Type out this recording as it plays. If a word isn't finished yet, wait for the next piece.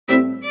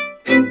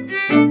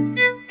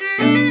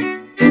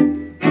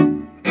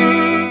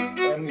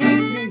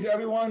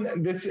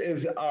everyone. This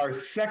is our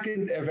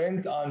second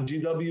event on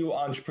GW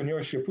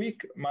Entrepreneurship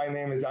Week. My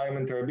name is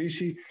Ayman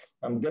Tarabishi.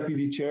 I'm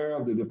Deputy Chair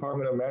of the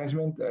Department of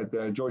Management at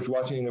the George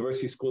Washington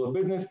University School of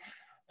Business.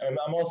 And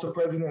I'm also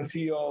President and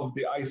CEO of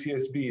the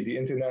ICSB, the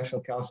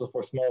International Council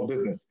for Small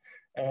Business.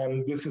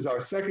 And this is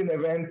our second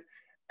event,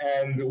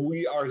 and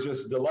we are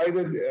just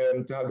delighted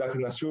to have Dr.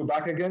 Nasiru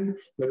back again.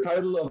 The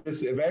title of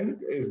this event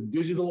is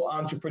Digital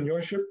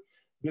Entrepreneurship.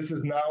 This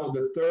is now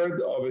the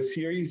third of a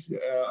series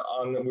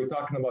we're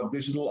talking about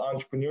digital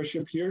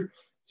entrepreneurship here.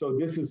 So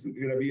this is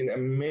going to be an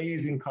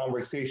amazing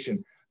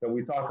conversation that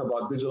we talk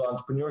about digital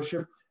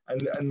entrepreneurship.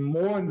 And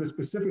more in the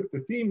specific,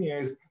 the theme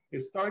here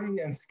is starting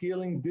and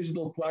scaling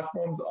digital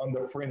platforms on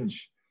the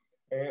fringe,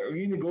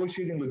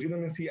 renegotiating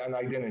legitimacy and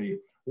identity.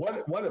 What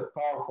a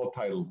powerful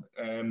title.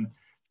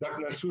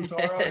 Dr. Nasiru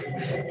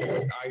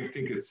Taura, I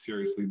think it's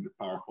seriously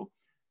powerful.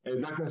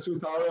 Dr. Nasiru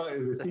Taura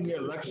is a senior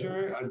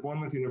lecturer at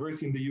Bournemouth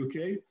University in the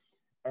UK.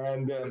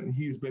 And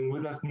he's been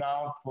with us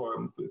now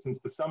since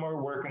the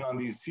summer working on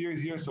these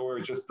series here. So we're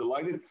just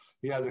delighted.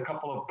 He has a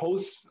couple of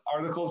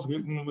articles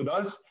written with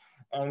us.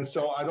 And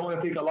so I don't want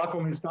to take a lot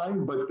from his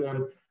time, but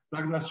Dr.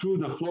 Nasiru,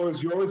 the floor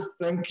is yours.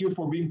 Thank you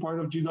for being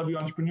part of GW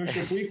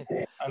Entrepreneurship Week.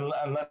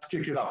 And let's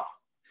kick it off.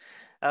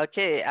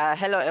 Okay,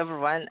 hello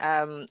everyone.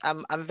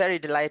 I'm very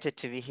delighted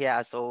to be here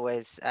as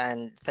always,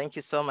 and thank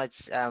you so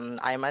much,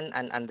 Ayman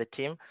and the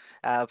team,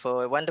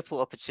 for a wonderful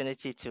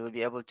opportunity to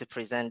be able to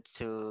present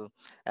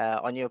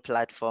on your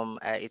platform.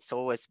 It's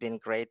always been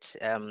great.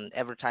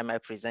 Every time I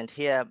present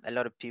here, a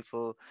lot of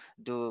people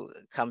do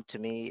come to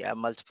me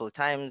multiple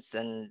times,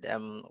 and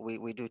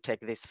we do take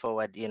this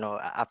forward,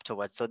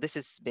 afterwards. So this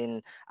has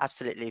been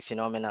absolutely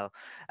phenomenal.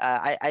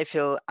 I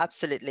feel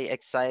absolutely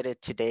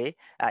excited today,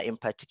 in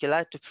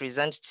particular, to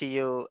present to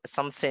you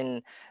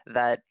something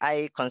that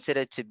I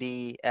consider to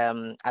be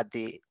at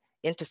the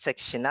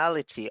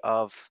intersectionality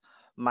of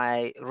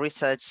my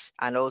research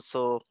and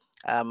also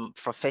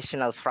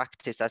professional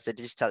practice as a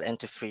digital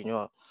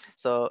entrepreneur.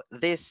 So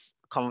this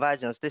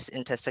convergence, this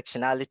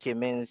intersectionality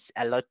means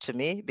a lot to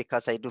me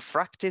because I do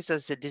practice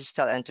as a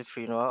digital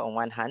entrepreneur on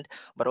one hand,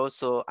 but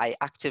also I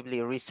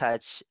actively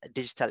research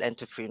digital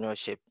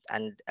entrepreneurship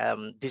and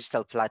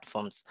digital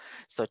platforms,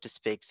 so to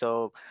speak.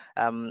 So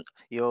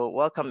you're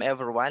welcome,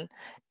 everyone.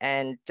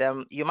 And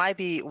you might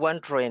be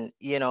wondering,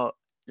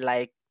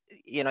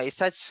 it's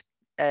such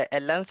a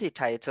lengthy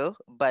title,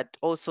 but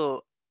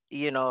also,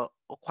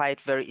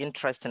 quite very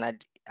interesting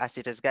as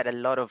it has got a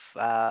lot of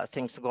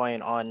things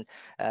going on,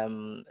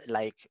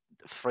 like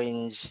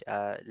fringe,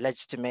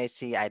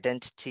 legitimacy,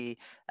 identity.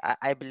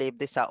 I believe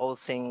these are all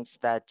things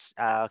that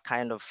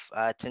kind of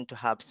tend to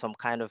have some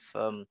kind of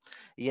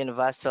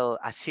universal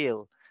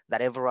appeal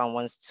that everyone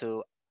wants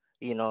to,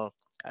 know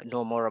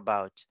more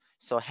about.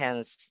 So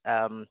hence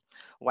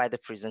why the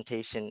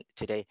presentation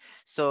today.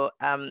 So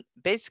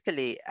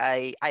basically,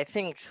 I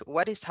think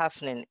what is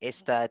happening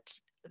is that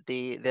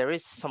there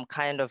is some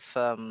kind of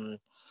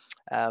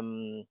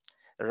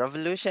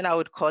revolution, I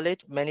would call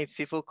it. Many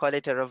people call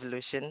it a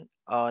revolution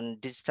on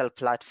digital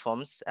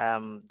platforms.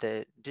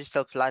 The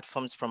digital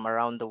platforms from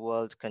around the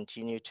world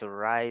continue to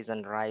rise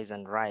and rise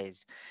and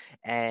rise.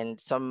 And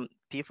some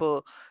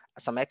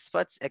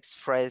experts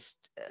expressed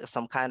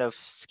some kind of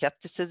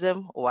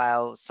skepticism,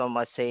 while some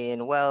are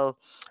saying, well,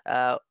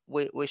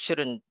 we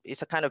shouldn't.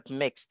 It's a kind of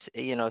mixed,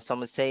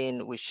 some are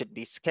saying we should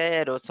be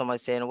scared, or some are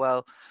saying,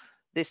 well,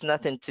 there's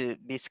nothing to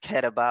be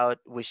scared about.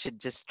 We should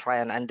just try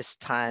and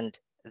understand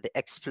the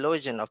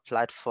explosion of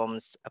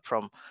platforms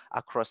from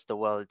across the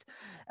world.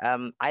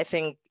 I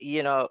think,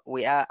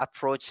 we are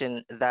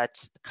approaching that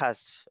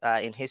cusp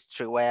in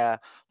history where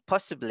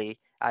possibly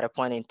at a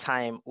point in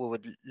time, we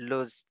would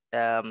lose,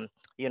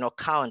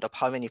 count of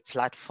how many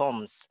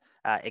platforms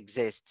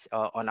exist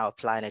on our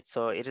planet.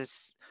 So it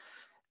is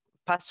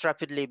fast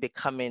rapidly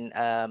becoming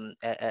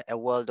a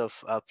world of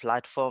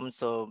platforms.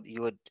 So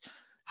you would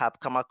have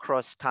come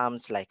across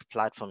terms like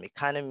platform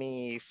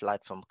economy,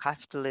 platform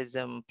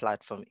capitalism,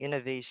 platform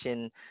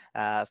innovation,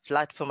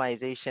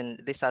 platformization.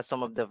 These are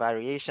some of the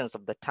variations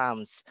of the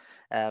terms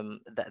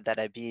that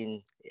are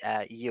being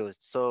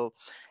used. So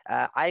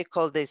I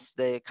call this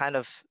the kind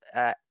of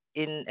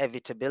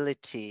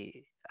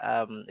inevitability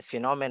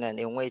phenomenon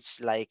in which,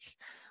 like,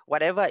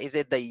 whatever is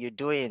it that you're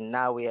doing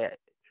now, we are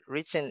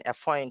reaching a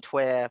point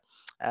where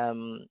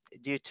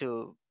due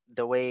to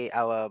the way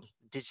our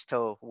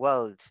digital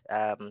world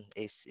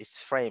is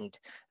framed,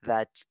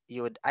 that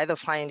you would either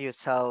find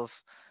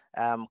yourself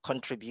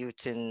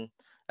contributing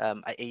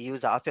a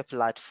user of a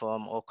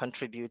platform or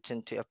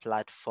contributing to a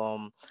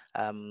platform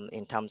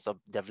in terms of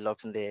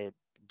developing the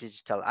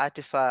digital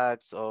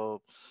artifacts,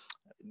 or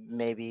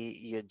maybe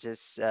you're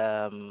just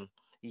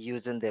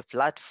using the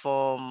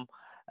platform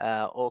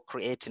or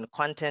creating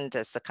content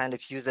as a kind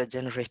of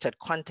user-generated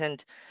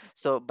content.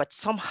 So, but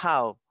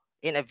somehow,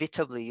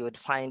 inevitably, you would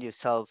find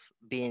yourself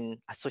being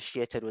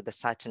associated with a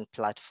certain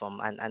platform,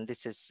 and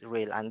this is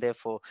real, and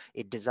therefore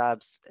it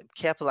deserves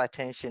careful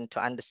attention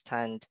to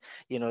understand,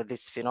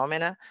 this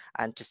phenomena,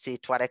 and to see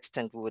to what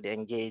extent we would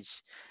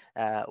engage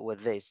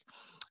with this.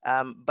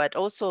 But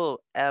also,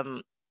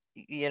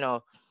 you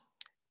know,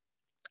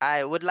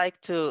 I would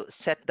like to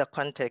set the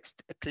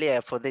context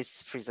clear for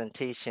this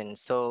presentation.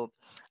 So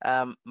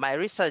my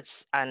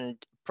research and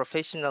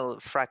professional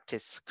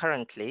practice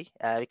currently,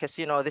 because,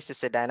 this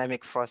is a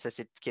dynamic process,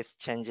 it keeps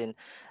changing,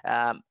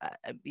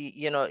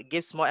 it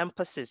gives more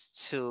emphasis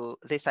to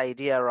this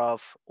idea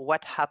of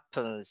what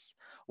happens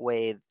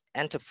with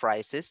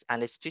enterprises,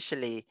 and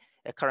especially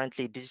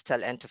currently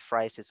digital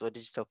enterprises or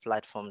digital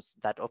platforms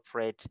that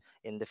operate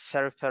in the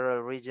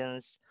peripheral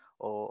regions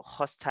or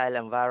hostile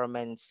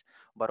environments,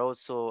 but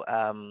also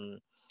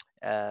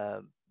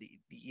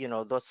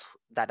those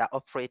that are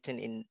operating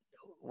in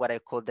what I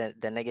call the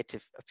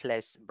negative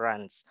place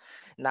brands.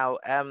 Now,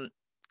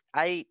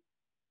 I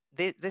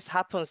this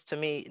happens to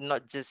me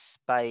not just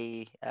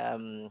by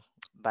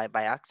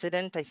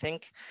accident. I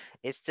think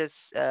it's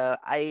just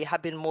I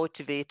have been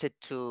motivated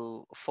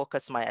to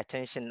focus my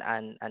attention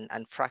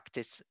and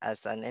practice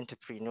as an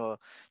entrepreneur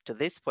to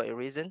this for a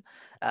reason,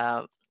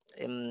 uh,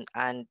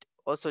 and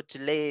also to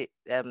lay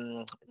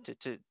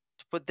to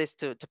put this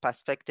to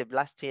perspective.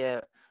 Last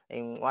year,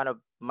 in one of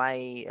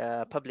my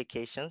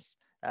publications,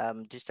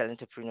 Digital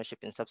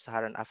Entrepreneurship in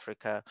Sub-Saharan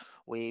Africa,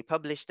 we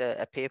published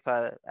a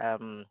paper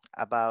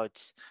about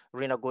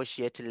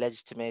renegotiated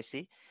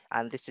legitimacy.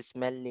 And this is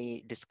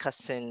mainly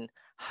discussing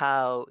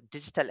how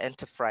digital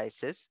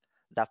enterprises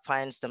that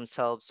finds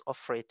themselves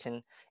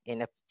operating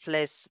in a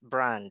place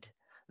brand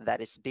that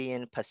is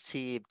being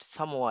perceived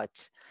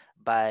somewhat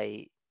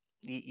by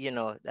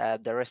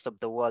the rest of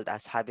the world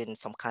as having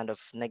some kind of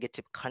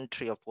negative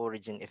country of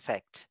origin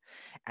effect.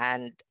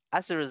 And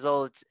as a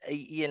result,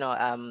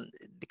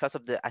 because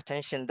of the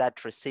attention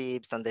that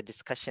receives and the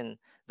discussion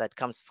that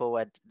comes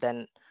forward,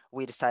 then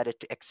we decided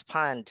to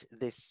expand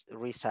this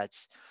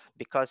research,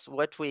 because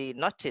what we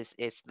notice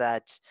is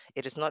that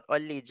it is not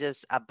only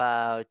just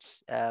about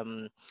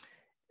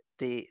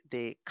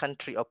the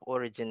country of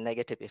origin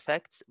negative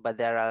effects, but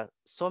there are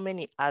so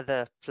many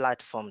other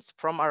platforms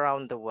from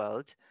around the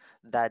world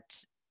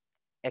that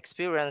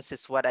experience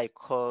is what I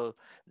call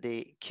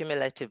the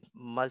cumulative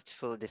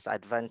multiple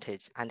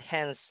disadvantage, and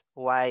hence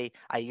why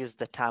I use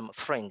the term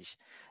fringe.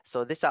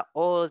 So these are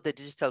all the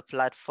digital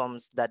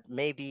platforms that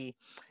may be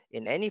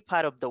in any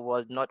part of the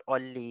world, not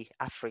only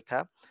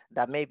Africa,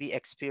 that may be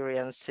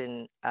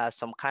experiencing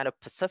some kind of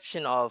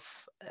perception of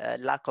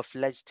lack of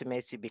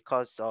legitimacy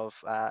because of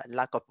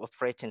lack of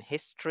operating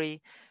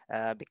history,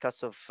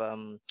 because of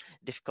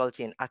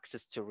difficulty in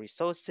access to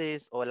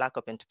resources, or lack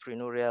of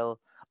entrepreneurial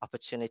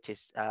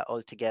opportunities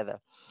altogether.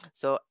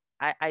 So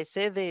I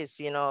say this,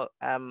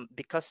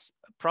 because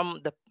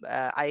from the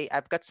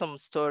I've got some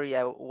story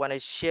I want to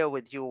share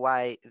with you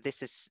why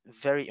this is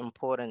very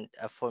important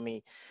for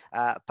me.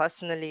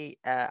 Personally,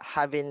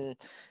 having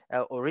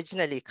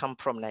originally come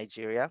from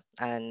Nigeria,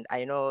 and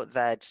I know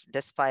that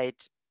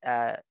despite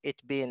it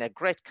being a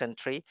great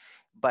country,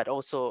 but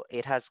also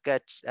it has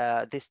got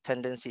this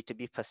tendency to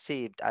be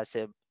perceived as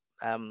a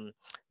um,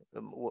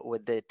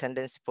 with the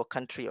tendency for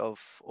country of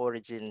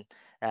origin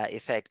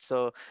effect.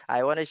 So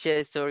I want to share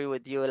a story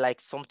with you. Like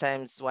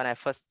sometimes when I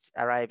first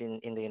arrived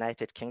in the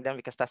United Kingdom,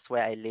 because that's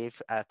where I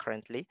live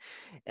currently.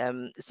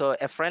 So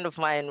a friend of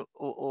mine,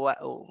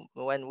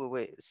 when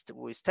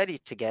we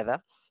studied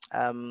together,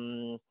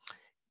 um,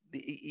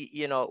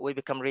 we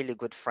become really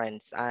good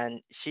friends.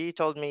 And she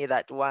told me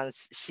that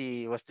once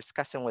she was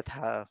discussing with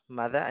her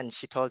mother, and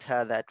she told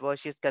her that, well,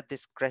 she's got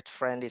this great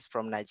friend, is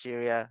from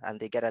Nigeria, and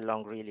they get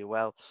along really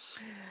well.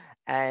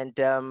 And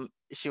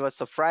she was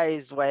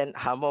surprised when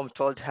her mom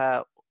told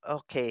her,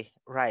 okay,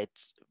 right,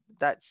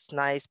 that's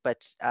nice,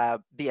 but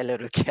be a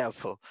little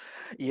careful,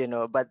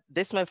 But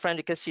this, my friend,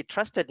 because she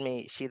trusted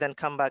me, she then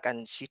come back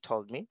and she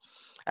told me.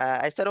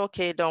 I said,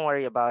 okay, don't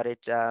worry about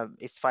it.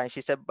 It's fine. She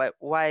said, but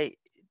why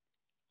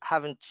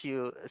haven't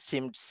you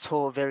seemed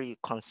so very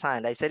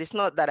concerned? I said, it's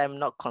not that I'm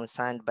not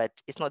concerned, but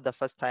it's not the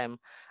first time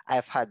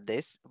I've had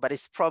this, but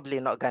it's probably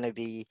not going to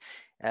be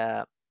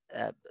uh,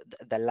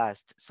 the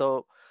last.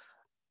 So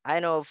I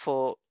know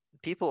for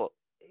people,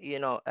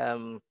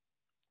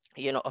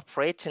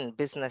 operating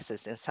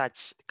businesses in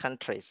such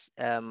countries,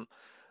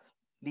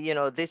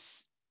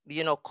 this,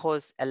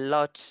 cause a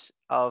lot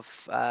of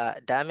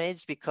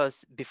damage,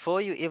 because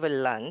before you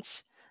even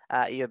launch,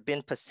 you've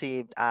been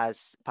perceived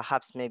as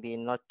perhaps maybe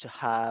not to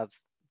have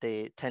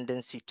the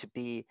tendency to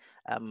be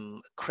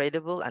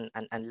credible and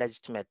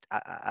legitimate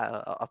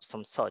of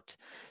some sort.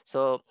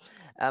 So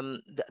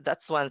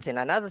that's one thing.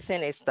 Another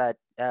thing is that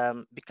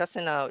because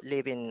I now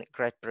live in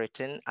Great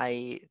Britain,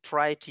 I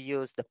try to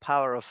use the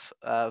power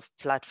of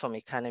platform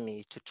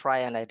economy to try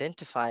and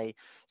identify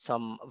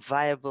some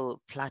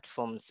viable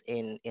platforms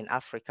in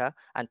Africa,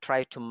 and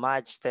try to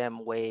merge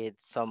them with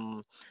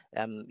some,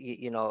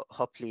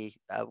 hopefully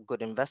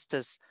good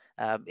investors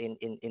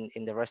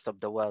in the rest of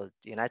the world,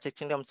 United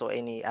Kingdoms or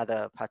any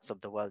other parts of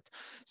the world.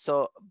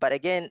 So, but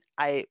again,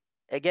 I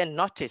again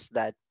noticed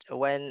that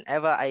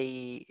whenever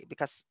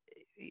because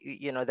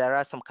there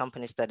are some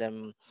companies that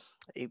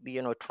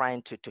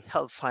trying to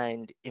help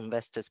find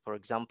investors. For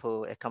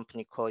example, a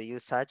company called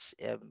Usage,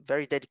 a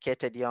very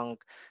dedicated young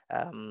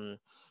um,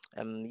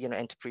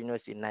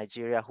 entrepreneurs in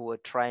Nigeria who were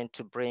trying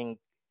to bring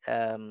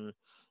um,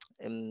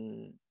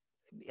 um,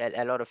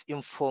 a lot of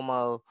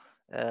informal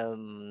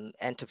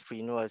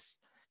entrepreneurs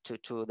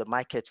to the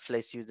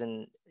marketplace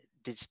using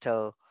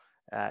digital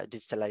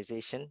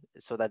digitalization,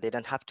 so that they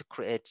don't have to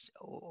create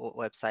a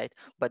website.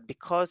 But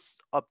because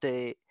of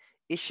the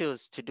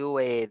issues to do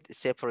with,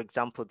 say, for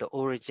example, the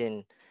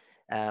origin,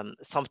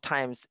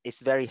 sometimes it's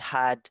very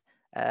hard,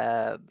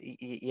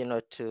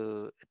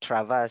 to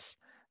traverse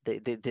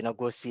the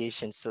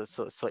negotiation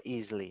so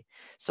easily.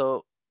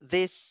 So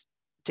this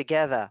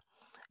together,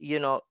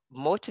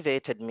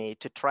 motivated me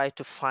to try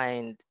to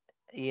find,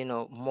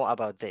 more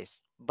about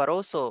this. But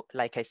also,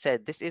 like I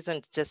said, this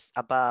isn't just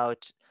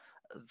about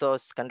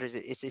those countries,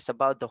 it's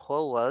about the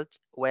whole world,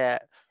 where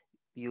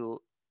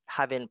you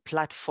having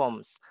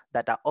platforms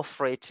that are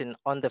operating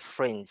on the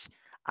fringe.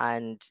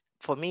 And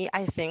for me,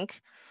 I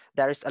think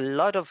there is a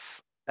lot of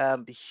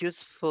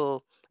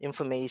useful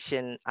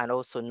information and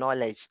also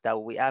knowledge that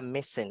we are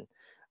missing,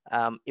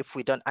 if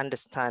we don't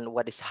understand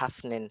what is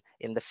happening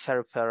in the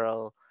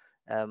peripheral,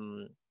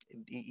 um,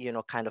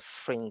 kind of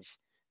fringe,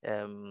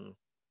 um,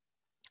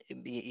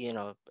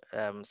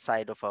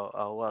 side of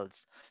our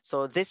worlds.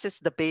 So this is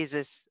the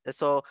basis.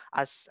 So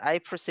as I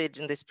proceed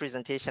in this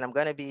presentation, I'm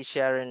going to be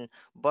sharing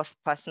both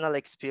personal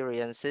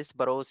experiences,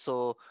 but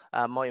also,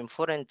 more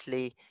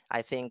importantly,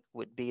 I think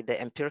would be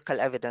the empirical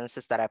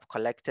evidences that I've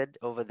collected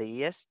over the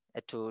years,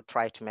 to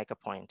try to make a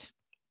point.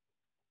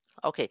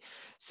 Okay,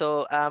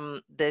 so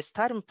the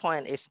starting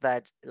point is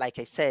that, like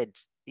I said,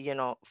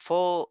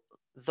 for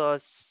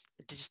those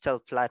digital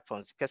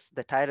platforms, because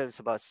the title is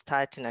about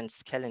starting and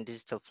scaling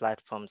digital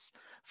platforms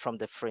from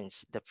the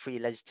fringe, the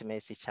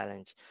pre-legitimacy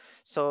challenge.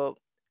 So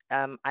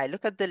I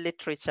look at the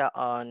literature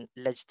on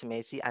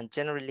legitimacy, and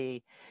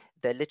generally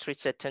the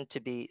literature tend to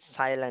be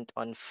silent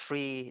on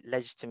free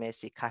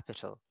legitimacy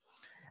capital.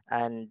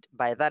 And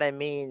by that, I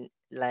mean,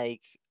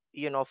 like,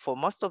 for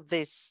most of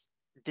these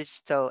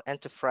digital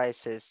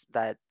enterprises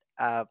that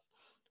are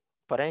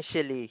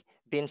potentially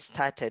being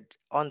started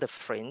on the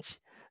fringe,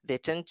 they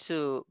tend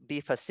to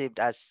be perceived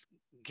as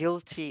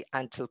guilty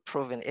until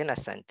proven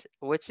innocent,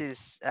 which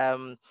is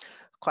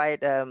quite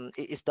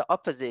it's the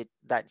opposite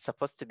that's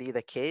supposed to be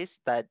the case,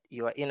 that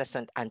you are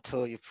innocent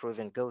until you're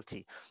proven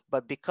guilty.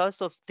 But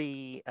because of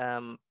the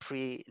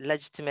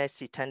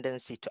pre-legitimacy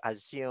tendency to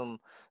assume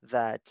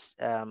that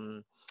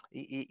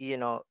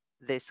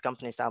these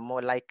companies are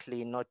more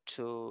likely not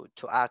to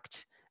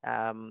act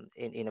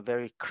in a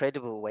very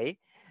credible way,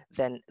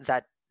 then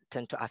that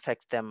tend to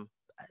affect them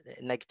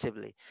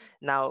negatively.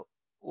 Now,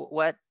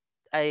 what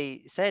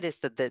I said is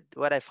that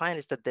what I find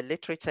is that the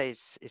literature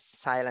is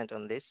silent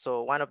on this.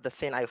 So one of the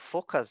things I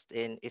focused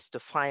in is to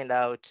find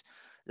out,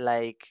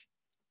 like,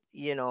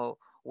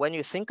 when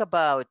you think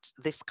about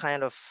this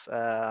kind of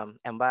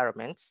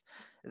environments,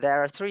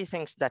 there are three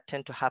things that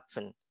tend to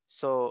happen.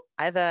 So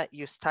either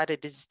you start a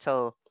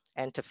digital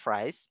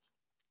enterprise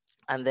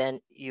and then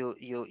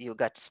you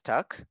got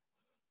stuck,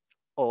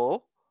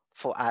 or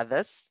for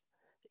others,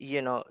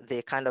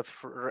 they kind of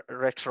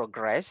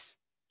retrogress,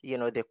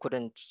 they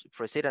couldn't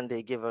proceed and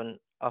they given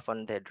up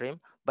on their dream.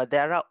 But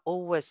there are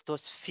always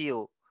those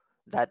few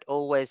that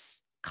always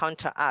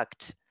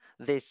counteract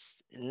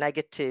these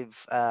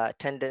negative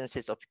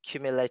tendencies of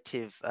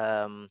cumulative,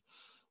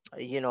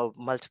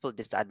 multiple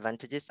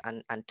disadvantages,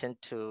 and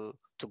tend to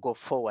go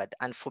forward.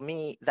 And for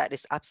me, that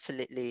is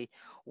absolutely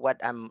what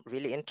I'm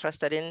really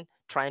interested in,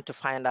 trying to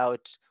find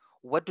out,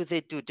 what do they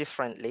do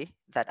differently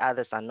that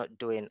others are not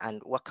doing,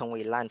 and what can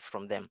we learn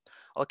from them?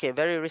 Okay,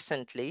 very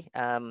recently,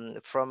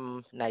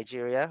 from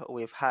Nigeria,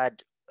 we've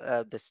had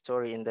the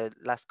story in the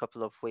last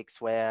couple of weeks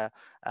where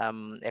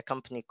a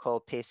company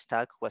called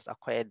Paystack was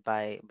acquired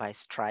by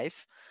Stripe,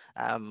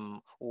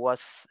 the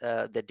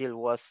deal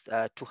worth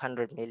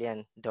 $200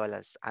 million,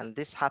 and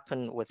this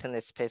happened within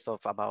a space of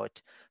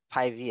about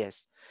 5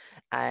 years.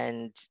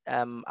 And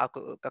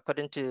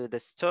according to the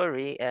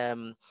story,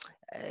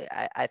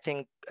 I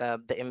think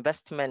the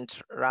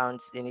investment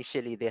rounds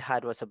initially they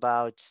had was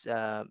about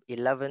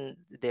 11.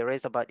 They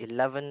raised about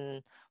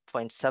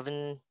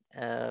 $11.7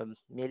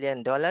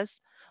 million,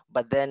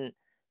 but then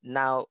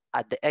now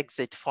at the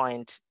exit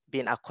point,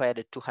 being acquired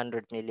at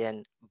 200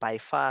 million. By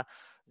far,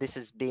 this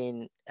has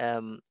been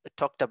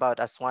talked about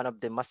as one of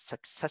the most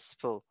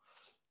successful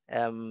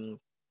um,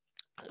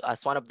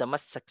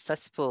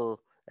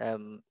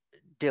 um,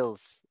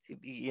 deals,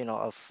 in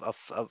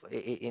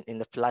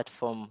the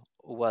platform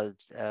world,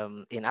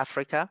 in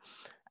Africa,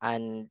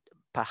 and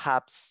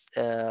perhaps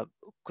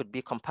could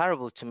be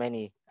comparable to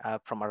many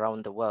from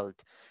around the world.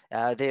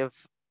 They've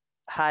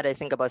had, I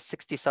think, about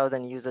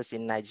 60,000 users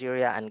in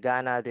Nigeria and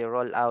Ghana. They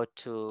roll out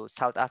to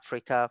South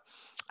Africa,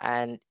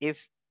 and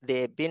if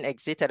they've been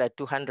exited at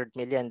 $200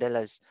 million,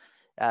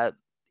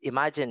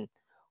 imagine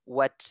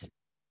what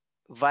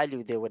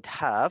value they would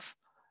have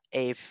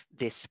if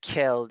they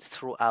scaled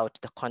throughout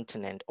the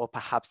continent, or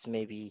perhaps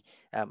maybe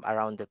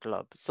around the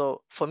globe.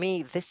 So for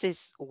me, this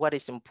is what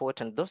is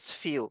important. Those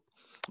few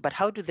But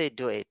how do they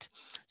do it?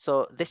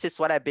 So this is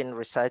what I've been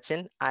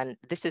researching, and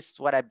this is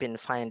what I've been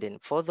finding.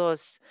 For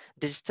those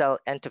digital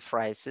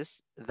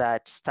enterprises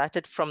that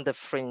started from the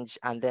fringe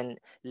and then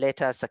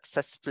later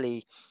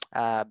successfully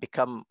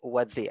become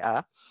what they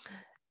are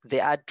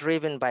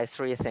driven by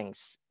three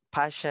things: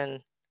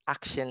 passion,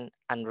 action,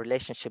 and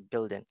relationship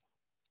building.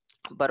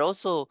 But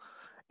also,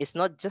 it's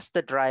not just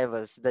the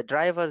drivers. The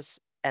drivers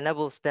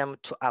enables them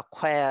to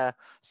acquire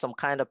some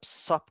kind of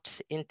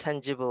soft,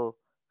 intangible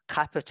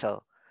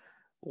capital,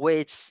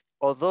 which,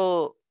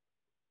 although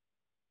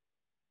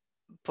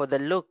for the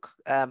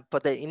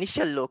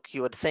initial look,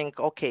 you would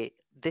think, okay,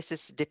 this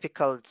is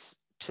difficult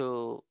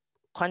to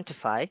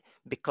quantify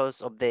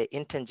because of the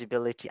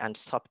intangibility and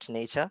soft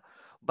nature,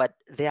 but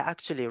they're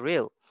actually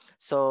real.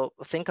 So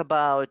think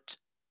about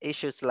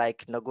issues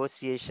like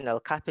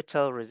negotiational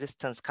capital,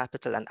 resistance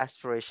capital, and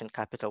aspiration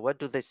capital. What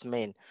do this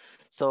mean?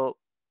 So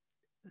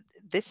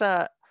these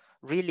are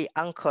really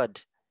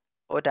anchored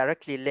or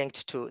directly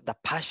linked to the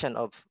passion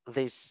of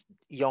these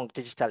young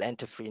digital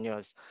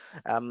entrepreneurs.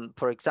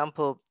 For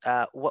example,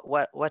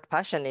 what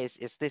passion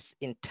is this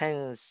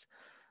intense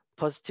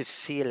positive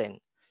feeling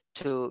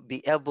to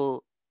be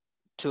able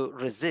to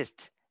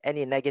resist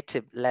any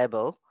negative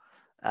label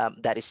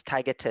that is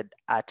targeted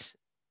at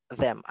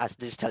them as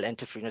digital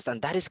entrepreneurs.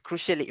 And that is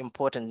crucially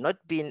important, not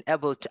being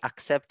able to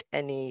accept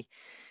any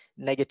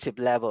negative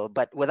level,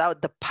 but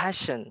without the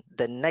passion,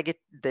 the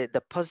negative,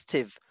 the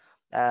positive,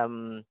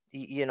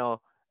 you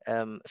know,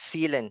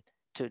 feeling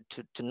to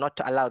not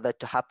to allow that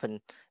to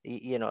happen,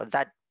 you know,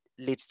 that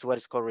leads to what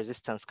is called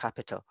resistance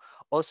capital.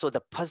 Also,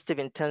 the positive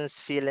intense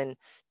feeling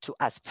to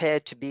aspire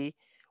to be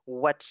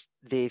what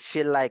they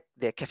feel like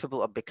they're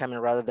capable of becoming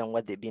rather than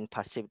what they've been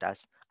perceived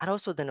as. And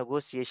also the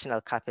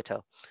negotiational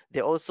capital.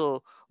 They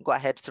also go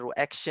ahead through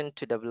action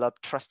to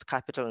develop trust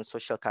capital and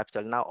social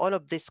capital. Now, all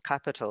of this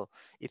capital,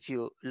 if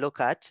you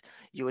look at,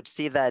 you would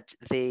see that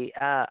they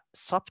are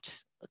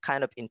soft,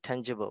 kind of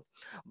intangible.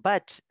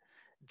 But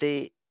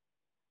the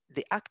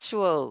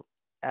actual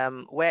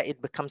where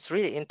it becomes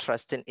really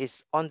interesting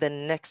is on the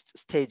next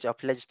stage of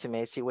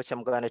legitimacy, which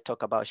I'm going to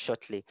talk about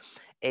shortly,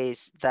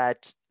 is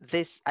that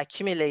this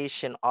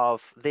accumulation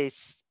of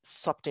this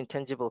soft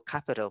intangible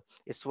capital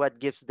is what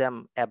gives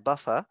them a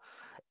buffer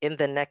in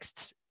the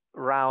next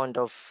round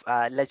of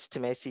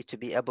legitimacy to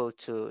be able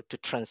to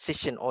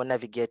transition or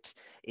navigate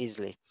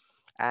easily.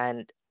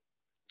 And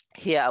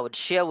here I would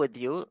share with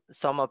you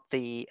some of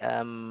the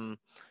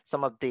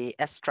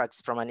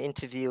extracts from an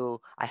interview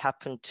I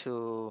happened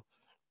to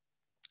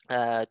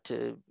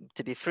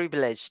be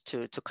privileged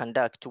to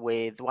conduct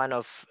with one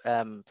of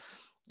uh,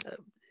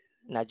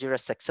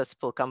 Nigeria's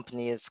successful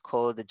companies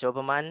called the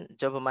Joberman.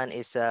 Joberman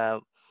is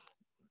a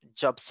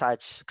job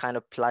search kind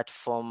of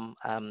platform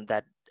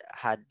that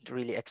had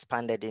really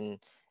expanded in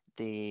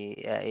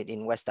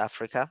West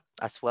Africa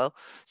as well.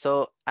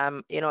 So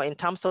you know, in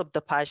terms of the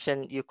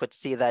passion, you could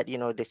see that, you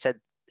know, they said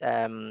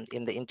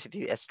in the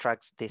interview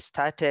extracts they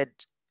started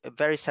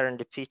very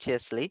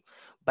serendipitously,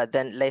 but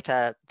then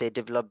later they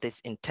developed this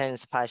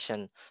intense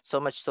passion, so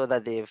much so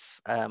that they've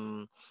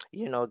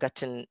you know,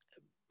 gotten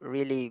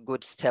really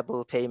good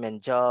stable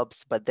payment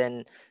jobs, but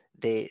then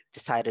they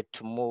decided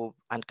to move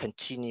and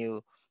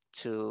continue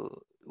to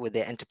with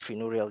their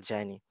entrepreneurial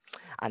journey.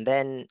 And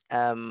then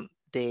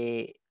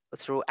they,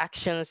 through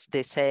actions,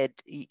 they said,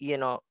 you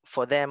know,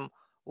 for them,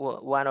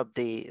 one of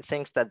the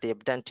things that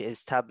they've done to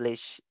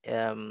establish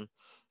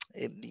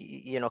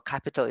you know,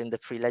 capital in the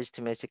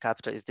pre-legitimacy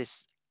capital is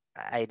this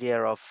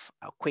idea of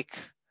quick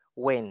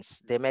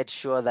wins. They made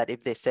sure that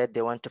if they said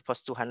they want to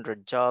post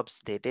 200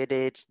 jobs, they did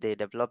it. They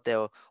developed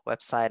their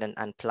website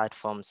and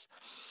platforms.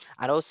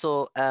 And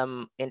also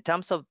in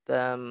terms of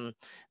the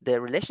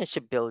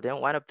relationship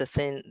building, one of the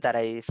things that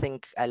I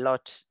think a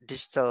lot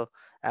digital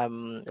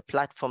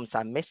platforms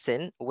are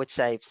missing, which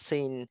I've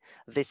seen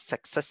these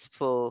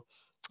successful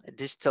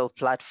digital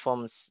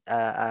platforms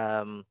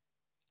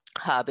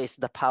have, is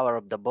the power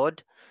of the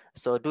board.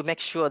 So do make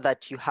sure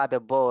that you have a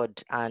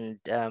board, and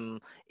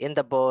in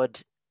the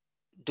board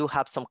do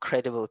have some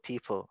credible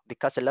people,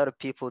 because a lot of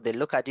people, they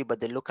look at you, but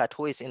they look at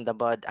who is in the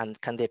board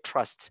and can they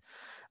trust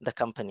the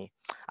company.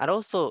 And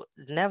also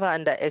never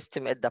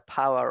underestimate the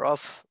power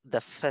of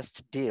the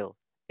first deal.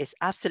 It's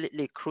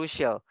absolutely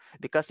crucial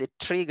because it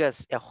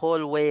triggers a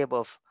whole wave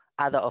of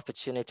other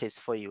opportunities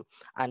for you.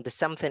 And there's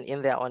something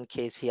in their own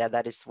case here,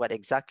 that is what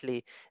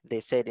exactly they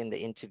said in the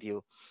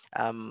interview.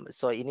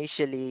 So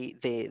initially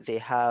they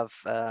have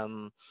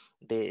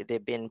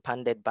they've been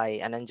funded by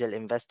an angel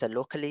investor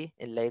locally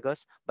in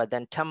Lagos, but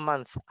then 10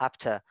 months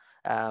after,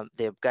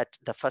 they've got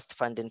the first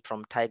funding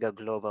from Tiger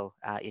Global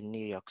in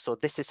New York. So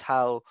this is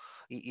how,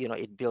 you know,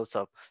 it builds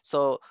up.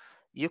 So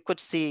you could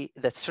see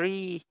the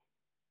three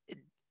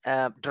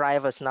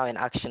drivers now in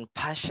action: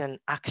 passion,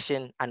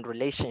 action, and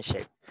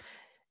relationship,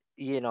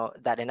 you know,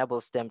 that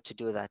enables them to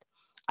do that.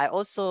 I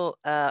also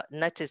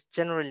noticed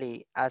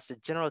generally, as a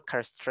general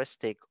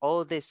characteristic,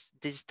 all these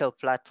digital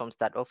platforms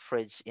that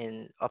operate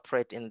in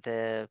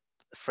the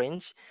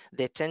fringe,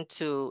 they tend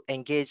to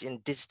engage in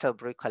digital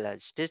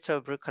bricolage.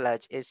 Digital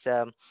bricolage is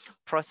a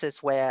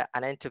process where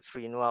an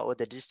entrepreneur or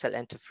the digital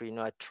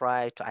entrepreneur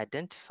try to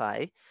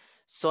identify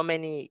so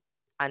many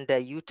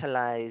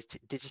underutilized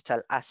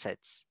digital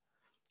assets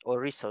or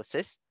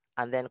resources,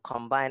 and then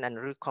combine and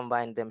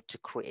recombine them to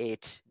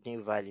create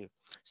new value.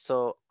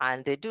 So,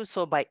 and they do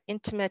so by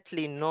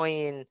intimately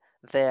knowing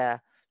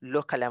their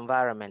local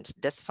environment,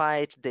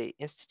 despite the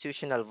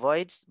institutional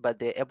voids, but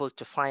they're able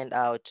to find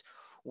out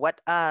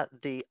what are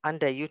the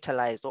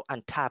underutilized or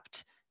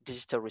untapped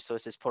digital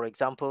resources. For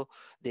example,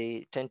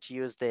 they tend to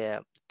use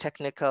their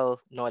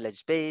technical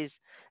knowledge base,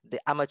 the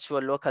amateur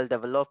local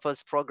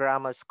developers,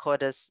 programmers,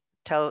 coders,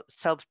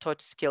 self-taught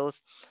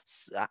skills,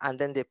 and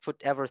then they put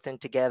everything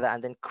together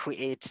and then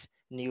create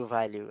new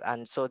value.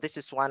 And so this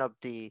is one of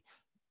the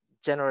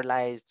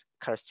generalized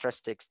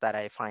characteristics that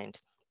I find.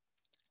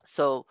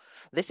 So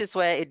this is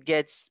where it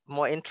gets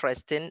more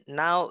interesting.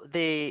 Now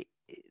they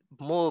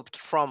moved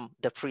from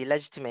the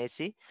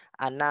pre-legitimacy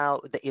and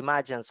now the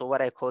emergence, or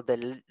what I call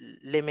the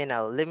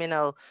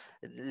liminality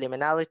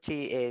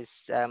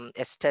is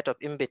a state of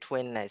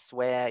in-betweenness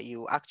where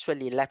you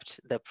actually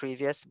left the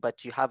previous,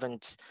 but you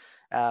haven't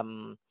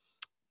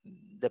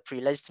the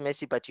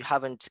pre-legitimacy, but you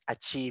haven't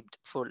achieved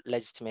full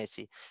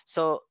legitimacy.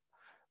 So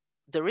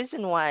the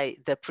reason why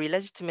the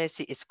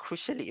pre-legitimacy is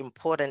crucially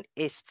important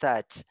is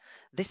that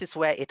this is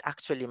where it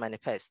actually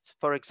manifests.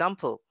 For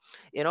example,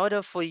 in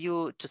order for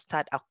you to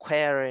start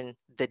acquiring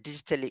the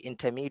digitally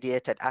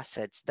intermediated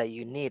assets that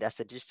you need as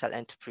a digital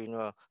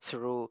entrepreneur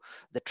through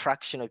the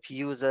traction of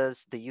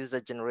users, the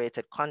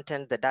user-generated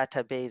content, the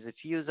database of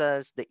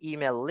users, the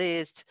email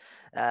list,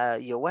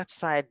 your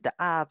website, the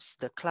apps,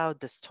 the cloud,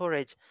 the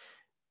storage,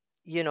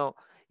 you know,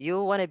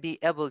 you want to be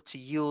able to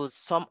use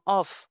some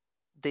of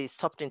the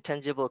soft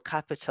intangible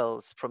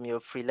capitals from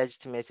your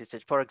pre-legitimacy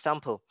stage. For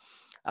example,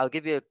 I'll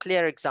give you a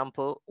clear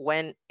example.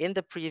 When in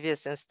the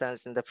previous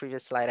instance, in the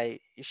previous slide, I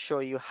show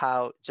you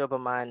how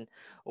Joberman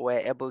were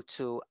able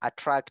to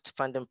attract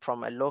funding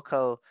from a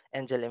local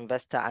angel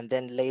investor and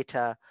then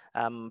later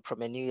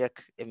from a New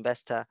York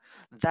investor.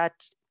 That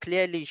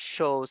clearly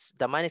shows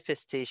the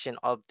manifestation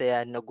of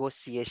their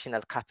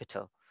negotiational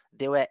capital.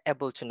 They were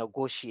able to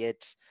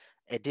negotiate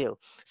a deal.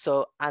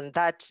 So, and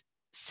that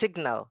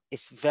signal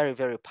is very,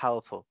 very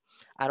powerful.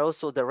 And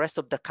also the rest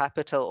of the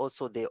capital,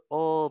 also they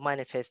all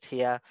manifest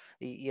here,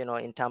 you know,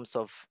 in terms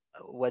of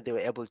what they were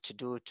able to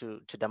do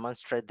to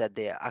demonstrate that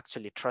they are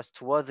actually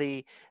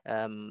trustworthy.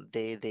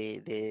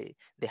 They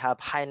have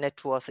high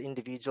net worth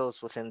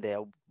individuals within their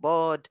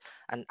board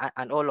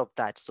and all of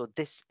that. So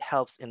this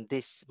helps in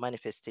this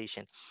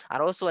manifestation.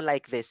 And also,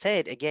 like they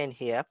said again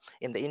here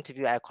in the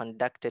interview I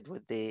conducted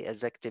with the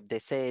executive, they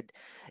said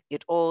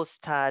it all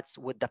starts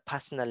with the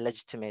personal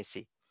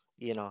legitimacy,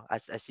 you know,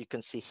 as you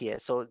can see here.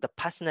 So the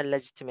personal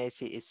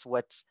legitimacy is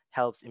what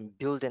helps in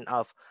building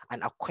up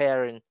and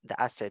acquiring the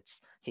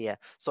assets here.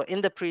 So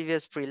in the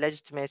previous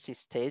pre-legitimacy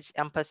stage,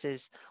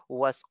 emphasis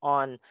was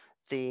on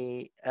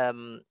the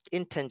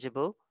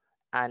intangible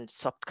and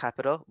soft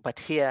capital, but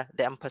here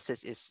the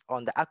emphasis is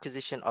on the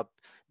acquisition of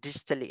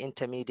digitally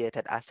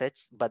intermediated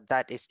assets, but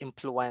that is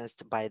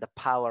influenced by the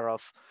power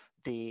of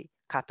the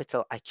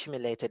capital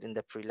accumulated in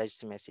the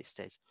pre-legitimacy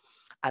stage.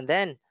 And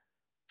then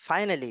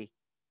finally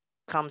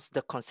comes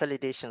the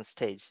consolidation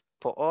stage.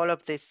 For all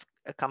of these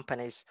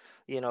companies,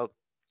 you know,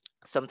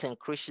 something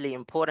crucially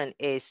important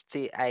is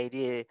the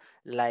idea,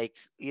 like,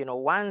 you know,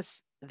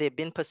 once they've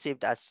been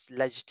perceived as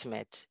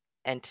legitimate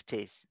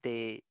entities,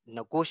 they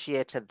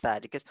negotiated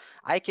that, because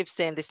I keep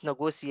saying this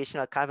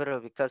negotiational capital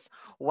because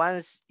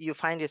once you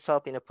find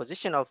yourself in a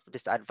position of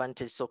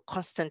disadvantage, so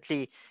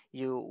constantly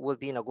you will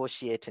be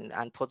negotiating.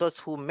 And for those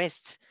who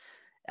missed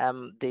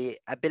the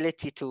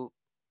ability to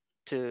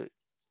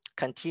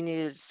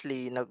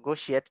continuously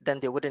negotiate, then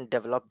they wouldn't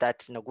develop that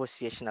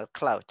negotiational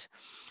clout.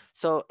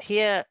 So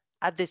here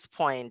at this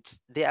point,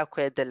 they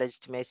acquire the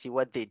legitimacy.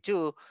 What they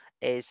do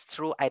is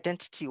through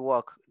identity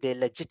work, they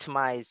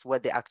legitimize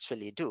what they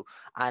actually do.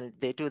 And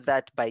they do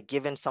that by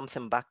giving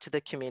something back to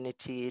the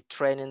community,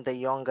 training the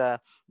younger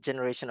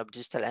generation of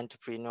digital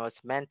entrepreneurs,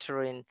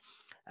 mentoring,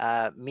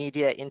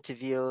 media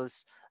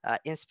interviews,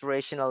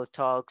 inspirational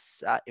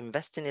talks,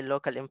 investing in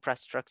local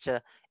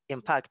infrastructure.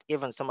 In fact,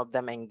 even some of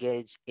them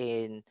engage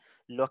in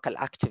local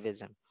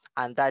activism,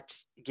 and that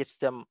gives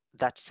them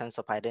that sense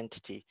of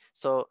identity.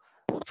 So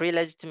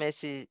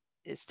pre-legitimacy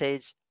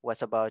stage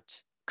was about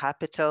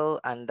capital,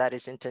 and that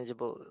is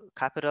intangible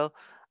capital.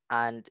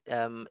 And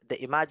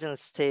the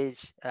emergence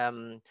stage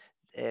um,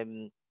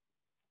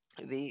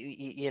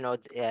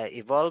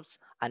 evolves,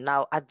 and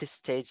now at this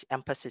stage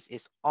emphasis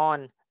is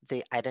on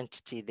the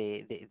identity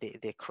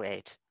they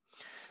create.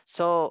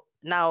 So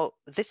now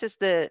this is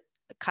the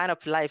kind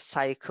of life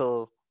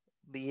cycle,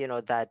 you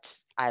know, that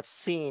I've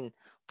seen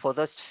for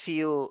those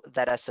few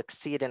that are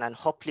succeeding, and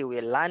hopefully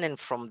we're learning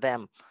from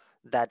them,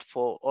 that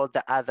for all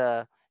the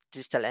other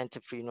digital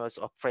entrepreneurs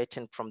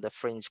operating from the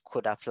fringe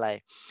could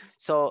apply.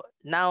 So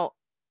now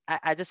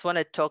I just want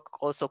to talk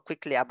also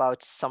quickly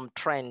about some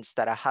trends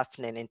that are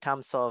happening in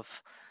terms of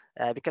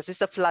because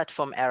it's a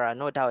platform era,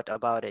 no doubt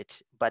about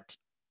it. But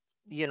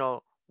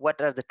what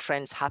are the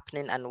trends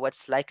happening, and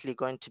what's likely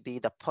going to be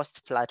the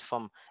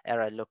post-platform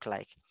era look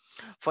like?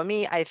 For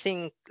me, I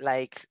think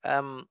like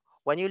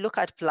when you look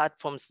at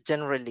platforms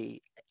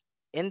generally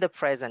in the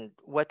present,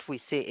 what we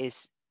see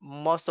is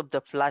most of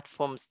the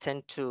platforms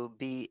tend to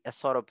be a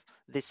sort of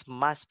this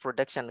mass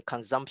production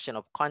consumption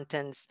of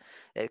contents,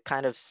 a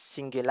kind of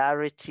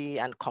singularity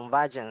and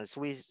convergence.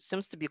 We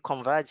seems to be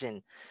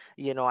converging,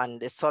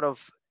 and it's sort of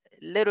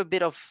little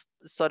bit of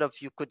sort of,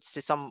 you could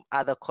see some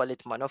other call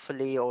it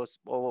monopoly, or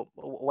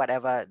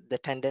whatever the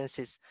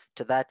tendencies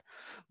to that.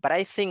 But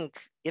I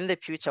think in the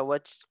future,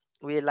 what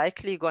we're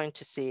likely going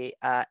to see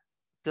are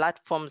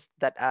platforms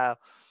that are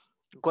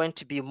going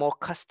to be more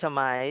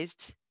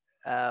customized,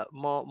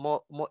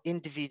 more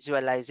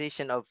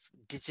individualization of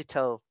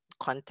digital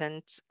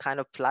content kind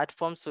of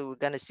platforms. So we're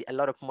going to see a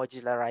lot of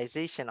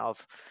modularization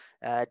of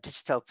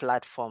digital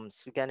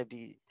platforms. We're going to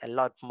be a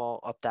lot more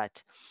of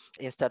that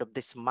instead of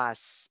this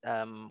mass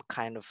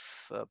kind of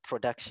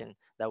production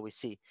that we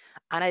see.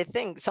 And I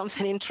think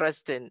something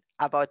interesting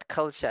about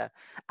culture,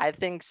 I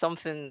think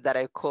something that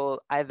I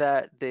call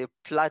either the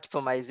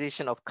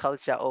platformization of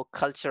culture or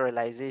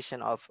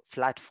culturalization of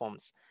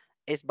platforms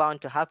is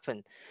bound to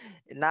happen.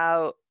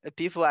 Now,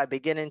 people are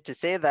beginning to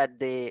say that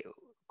they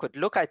could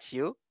look at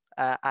you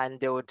and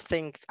they would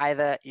think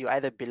either you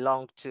either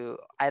belong to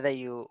either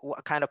you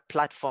what kind of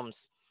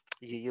platforms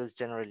you use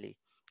generally.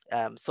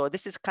 So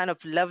this is kind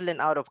of leveling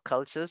out of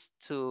cultures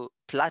to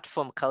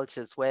platform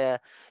cultures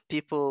where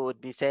people would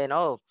be saying,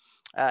 "Oh,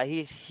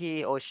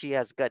 he or she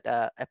has got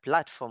a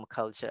platform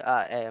culture,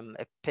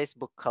 a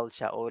Facebook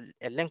culture, or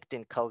a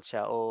LinkedIn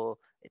culture, or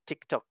a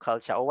TikTok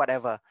culture, or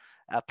whatever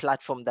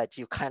platform that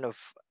you kind of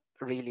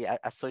really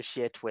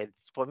associate with."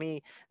 For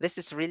me, this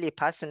is really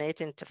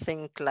fascinating to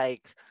think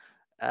like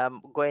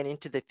going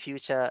into the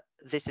future,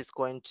 this is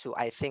going to,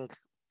 I think,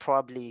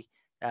 probably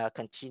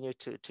continue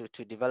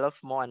to develop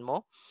more and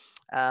more.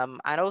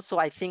 And also,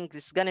 I think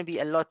there's going to be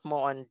a lot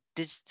more on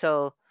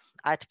digital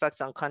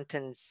artifacts and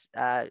contents.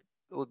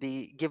 Will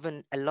be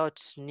given a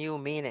lot new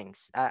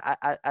meanings.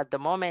 At the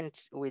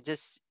moment, we're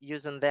just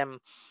using them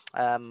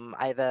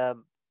either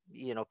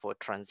for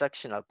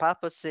transactional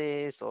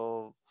purposes,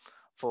 or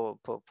for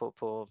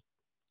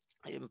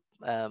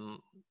um,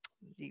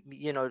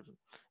 you know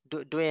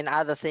doing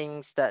other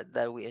things that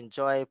we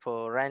enjoy,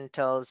 for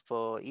rentals,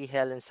 for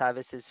e-hailing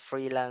services,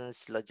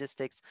 freelance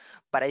logistics.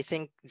 But I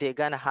think they're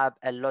gonna have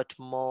a lot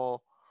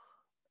more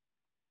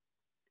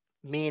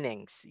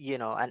meanings,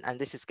 and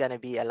this is going to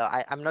be a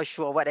lot. I'm not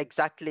sure what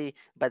exactly,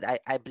 but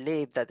I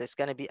believe that there's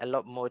going to be a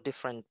lot more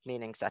different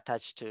meanings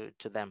attached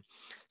to them.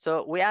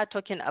 So we are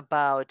talking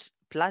about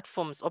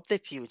platforms of the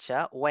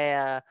future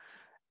where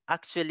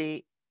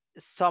actually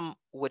some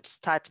would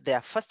start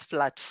their first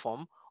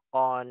platform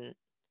on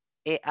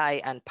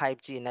AI and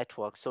 5G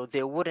network. So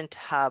they wouldn't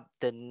have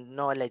the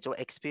knowledge or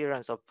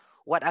experience of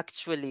what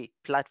actually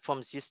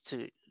platforms used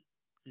to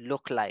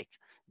look like.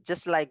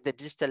 Just like the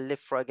digital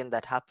leapfrogging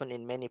that happened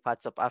in many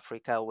parts of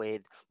Africa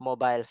with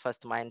mobile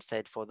first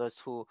mindset, for those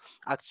who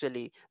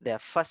actually their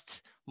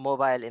first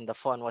mobile in the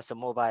phone was a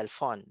mobile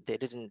phone. They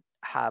didn't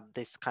have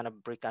this kind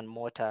of brick and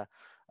mortar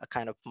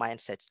kind of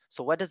mindset.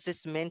 So what does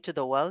this mean to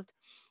the world?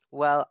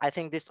 Well, I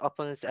think this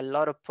opens a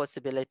lot of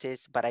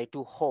possibilities, but I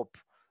do hope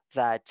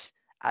that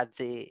at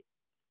the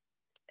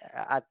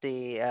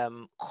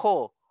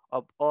core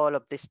of all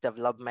of this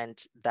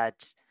development,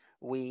 that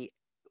we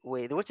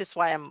which is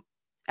why I'm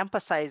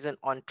emphasizing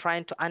on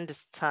trying to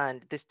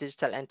understand these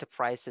digital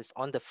enterprises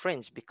on the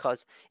fringe,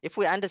 because if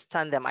we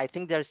understand them, I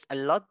think there's a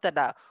lot that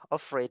are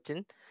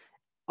operating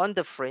on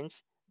the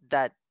fringe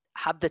that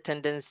have the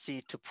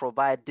tendency to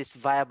provide these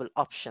viable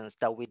options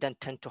that we don't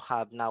tend to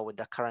have now with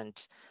the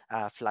current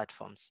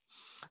platforms.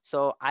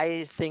 So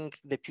I think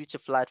the future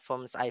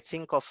platforms, I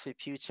think of a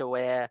future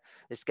where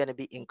it's going to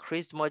be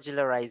increased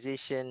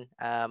modularization,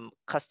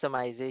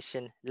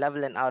 customization,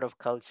 leveling out of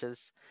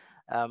cultures,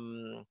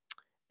 um,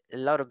 a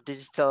lot of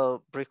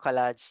digital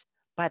bricolage.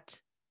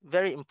 But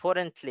very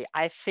importantly,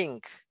 I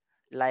think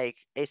like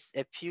it's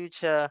a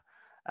future,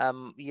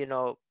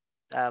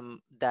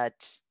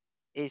 that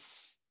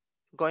is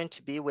going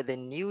to be with a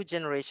new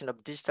generation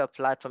of digital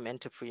platform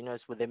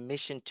entrepreneurs with a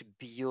mission to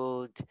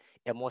build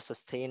a more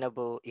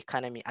sustainable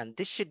economy. And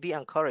this should be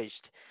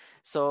encouraged.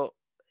 So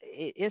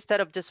instead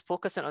of just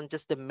focusing on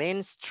just the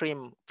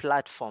mainstream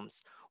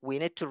platforms, we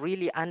need to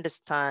really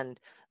understand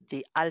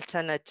the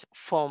alternate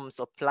forms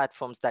of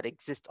platforms that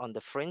exist on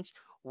the fringe,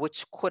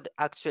 which could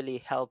actually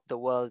help the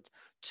world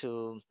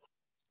to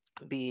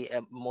be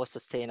a more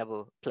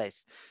sustainable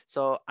place.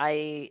 So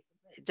I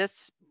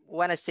just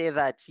want to say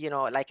that,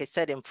 like I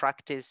said, in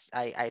practice,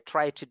 I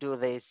try to do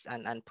this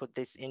and put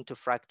this into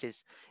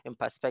practice in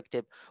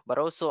perspective. But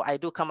also I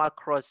do come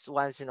across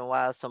once in a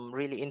while some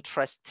really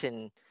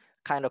interesting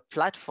kind of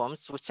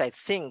platforms, which I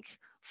think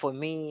for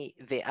me,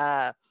 they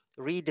are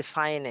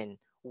redefining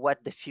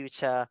what the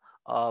future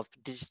of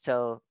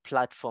digital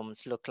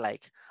platforms look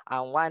like.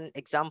 And one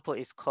example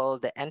is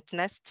called the Ant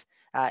Nest.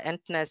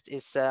 Ant Nest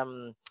is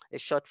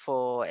is short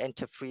for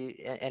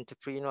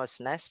Entrepreneur's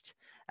Nest.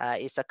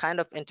 It's a kind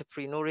of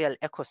entrepreneurial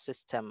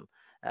ecosystem.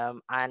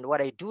 And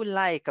what I do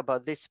like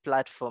about this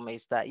platform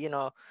is that,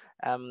 the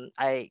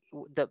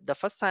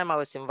first time I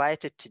was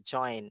invited to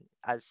join,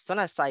 as soon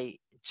as I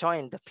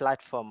joined the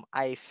platform,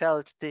 I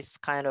felt this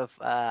kind of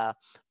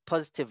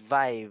positive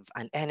vibe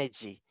and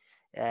energy,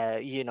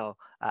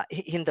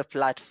 in the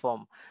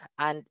platform.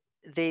 And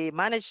they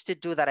managed to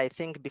do that, I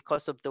think,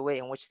 because of the way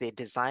in which they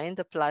designed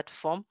the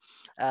platform.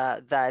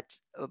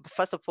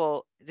 First of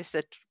all, this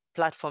is a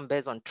platform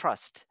based on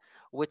trust,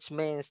 which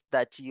means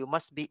that you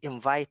must be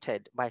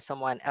invited by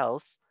someone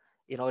else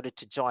in order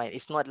to join.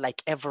 It's not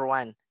like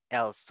everyone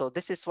else. So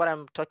this is what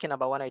I'm talking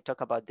about when I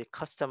talk about the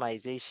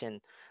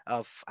customization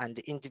of and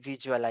the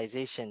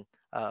individualization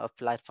of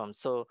platforms.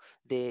 So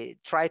they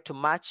try to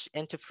match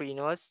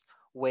entrepreneurs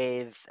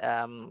with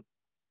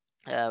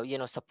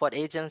support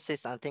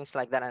agencies and things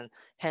like that, and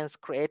hence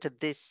created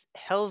this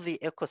healthy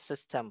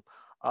ecosystem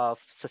of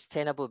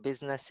sustainable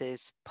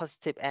businesses,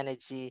 positive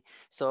energy.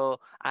 So,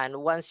 and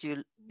once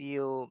you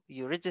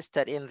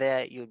registered in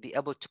there, you'll be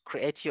able to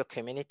create your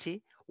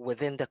community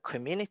within the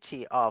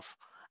community of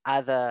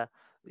other,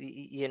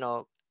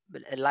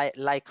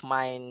 like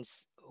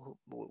minds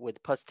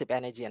with positive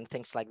energy and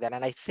things like that.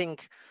 And I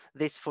think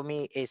this for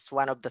me is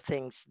one of the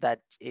things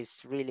that is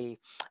really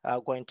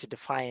going to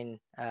define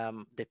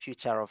the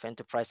future of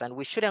enterprise. And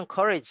we should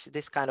encourage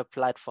this kind of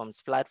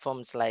platforms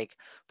like,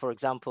 for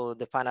example,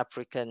 the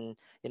Pan-African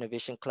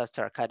Innovation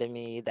Cluster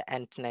Academy, the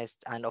AntNest,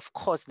 and of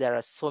course there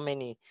are so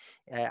many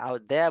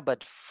out there,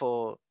 but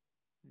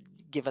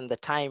given the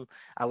time,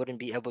 I wouldn't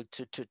be able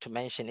to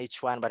mention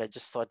each one, but I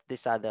just thought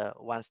these are the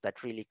ones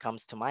that really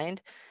comes to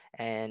mind.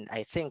 And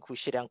I think we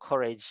should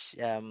encourage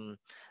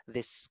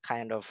this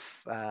kind of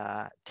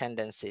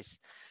tendencies.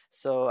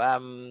 So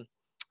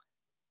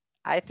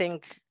I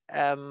think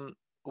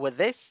with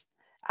this,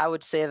 I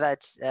would say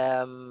that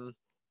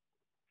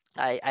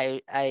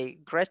I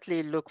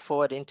greatly look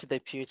forward into the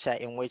future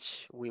in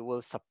which we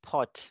will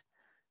support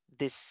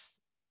this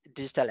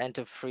digital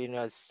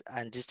entrepreneurs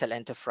and digital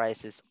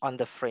enterprises on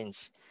the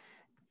fringe.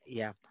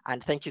 Yeah,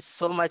 and thank you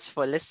so much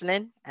for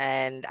listening.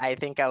 And I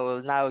think I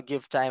will now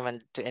give time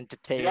and to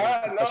entertain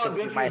Yeah, the no, questions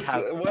you this might is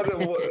have. what a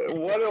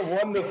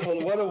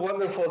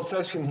wonderful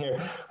session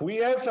here. We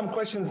have some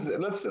questions.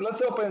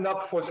 Let's open it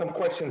up for some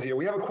questions here.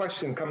 We have a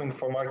question coming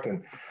from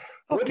Martin.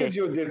 What is Okay.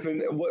 your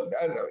definition? What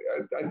I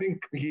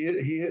think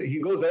he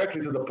goes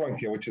directly to the point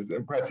here, which is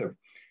impressive.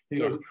 He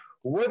Yeah. goes,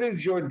 "What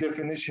is your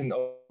definition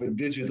of a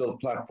digital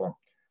platform,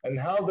 and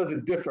how does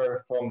it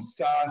differ from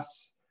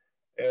SaaS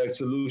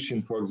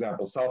solution, for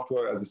example,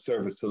 software as a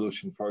service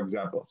solution, for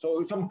example?"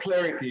 So some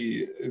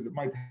clarity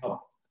might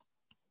help.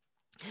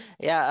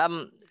 Yeah.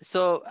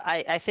 So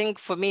I think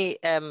for me,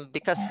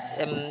 because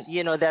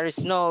there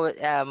is no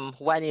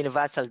one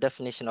universal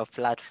definition of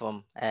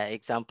platform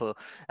example,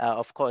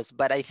 of course.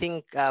 But I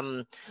think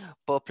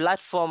for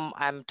platform,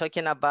 I'm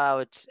talking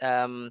about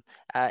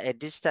a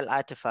digital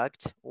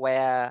artifact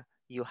where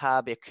you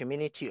have a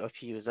community of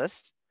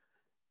users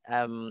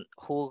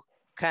who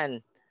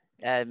can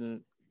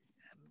um,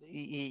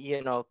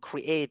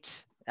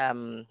 create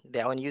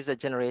their own user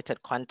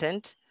generated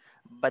content,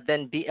 but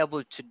then be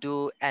able to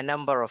do a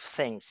number of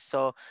things.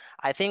 So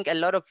I think a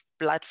lot of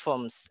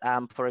platforms,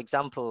 for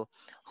example,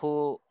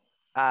 who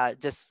are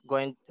just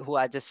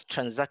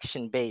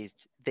transaction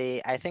based,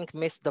 they, I think,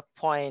 miss the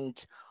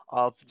point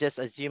of just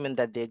assuming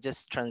that they're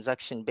just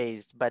transaction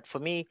based. But for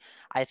me,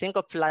 I think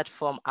a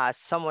platform as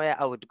somewhere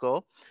I would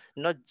go,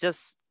 not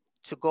just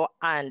to go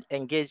and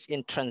engage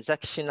in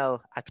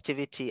transactional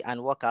activity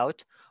and work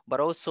out, but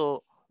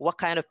also what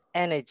kind of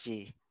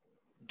energy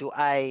do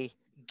I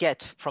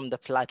get from the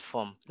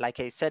platform? Like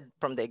I said,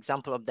 from the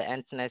example of the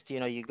Antnest,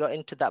 you go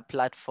into that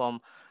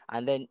platform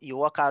and then you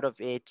walk out of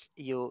it,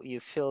 you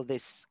feel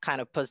this kind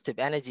of positive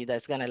energy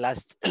that's going to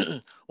last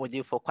with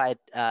you for quite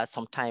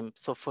some time.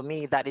 So for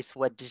me, that is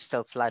what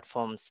digital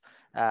platforms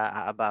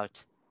are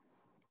about.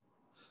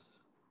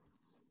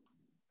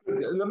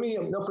 Let me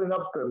open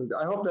up.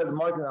 I hope that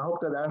Martin. I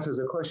hope that answers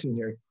the question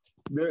here.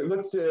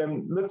 Let's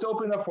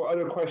open up for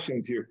other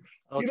questions here.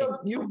 Okay.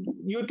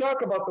 You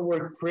talk about the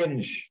word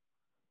fringe,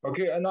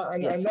 okay, and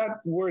Yes. that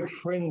word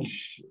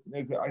fringe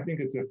is, I think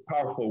it's a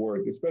powerful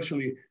word,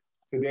 especially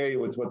today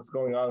with what's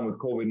going on with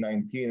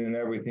COVID-19 and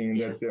everything.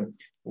 Yeah. That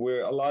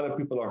where a lot of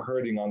people are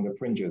hurting on the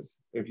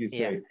fringes, if you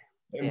Yeah. say.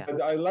 Yeah.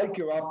 But I like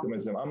your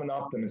optimism. I'm an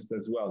optimist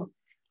as well,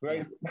 Yeah.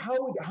 right? How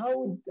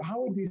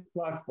would these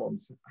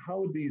platforms, how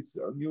would these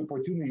new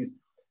opportunities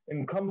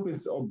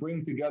encompass or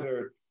bring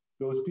together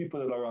those people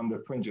that are on the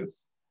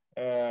fringes?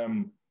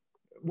 Um,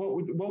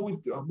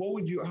 how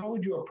would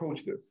you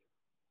approach this?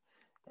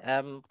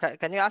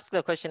 Can you ask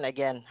the question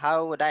again?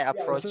 How would I Yeah,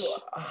 so approach? Yeah.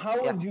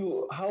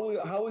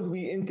 how would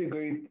we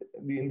integrate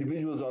the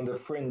individuals on the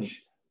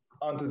fringe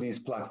onto these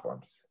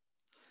platforms,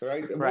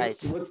 right? And Right.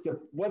 what's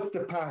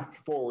the path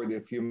forward,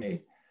 if you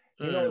may?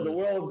 The Mm,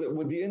 world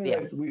with the yeah.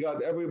 internet, we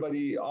got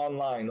everybody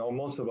online, or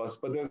most of us,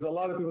 but there's a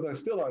lot of people that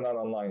still are not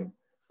online,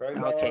 right?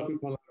 Not a lot of Okay.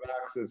 people have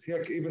access.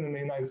 Heck, even in the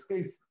United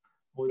States,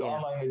 with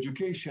online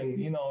education,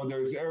 you know,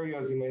 there's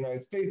areas in the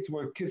United States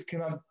where kids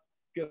cannot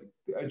get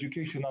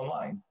education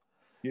online.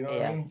 You know what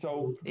I Yeah. mean?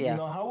 So, you Yeah.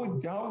 know, how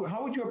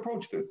would you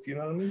approach this? You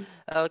know what I mean?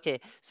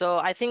 Okay, so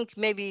I think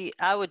maybe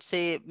I would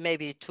say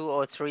maybe two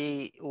or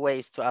three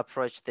ways to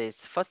approach this.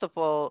 First of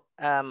all,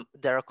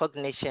 the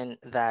recognition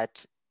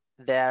that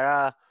there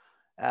are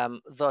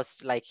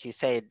those, like you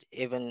said,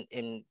 even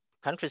in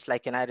countries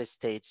like United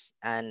States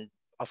and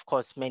of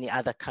course many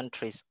other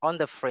countries on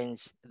the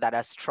fringe that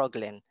are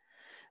struggling.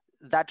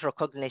 That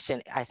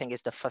recognition, I think,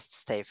 is the first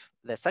step.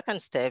 The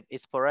second step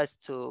is for us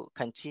to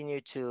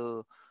continue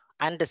to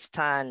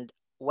understand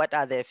what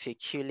are their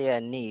peculiar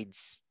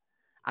needs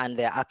and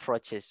their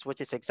approaches, which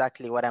is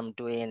exactly what I'm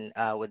doing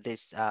with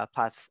this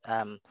path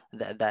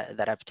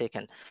that I've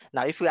taken.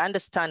 Now, if we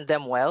understand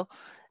them well,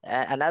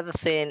 another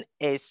thing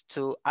is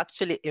to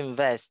actually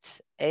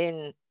invest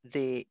in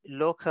the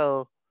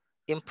local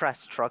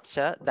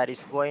infrastructure that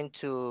is going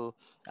to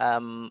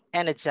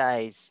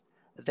energize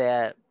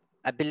their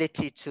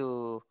ability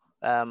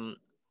um,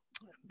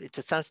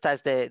 to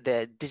sensitize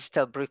the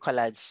digital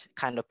bricolage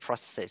kind of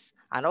processes.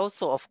 And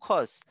also, of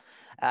course,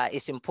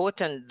 it's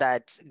important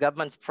that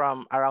governments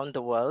from around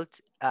the world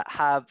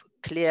have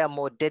clear,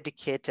 more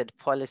dedicated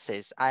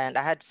policies. And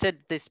I had said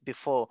this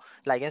before,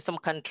 like in some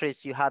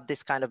countries, you have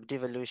this kind of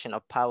devolution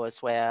of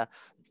powers where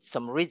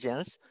some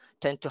regions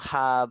tend to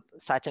have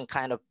certain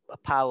kind of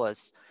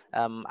powers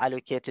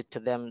allocated to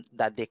them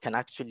that they can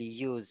actually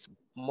use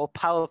more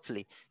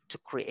powerfully to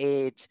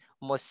create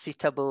more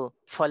suitable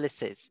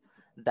policies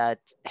that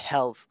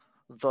help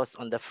those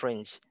on the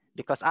fringe,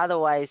 because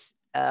otherwise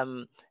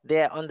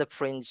they're on the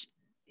fringe,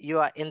 you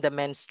are in the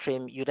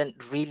mainstream, you don't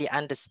really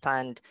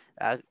understand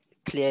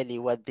clearly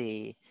what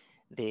they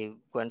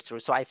went through.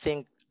 So I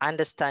think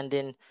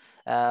understanding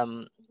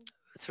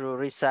through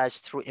research,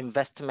 through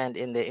investment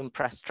in the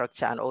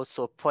infrastructure, and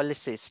also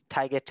policies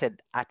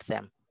targeted at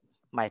them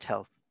might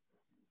help.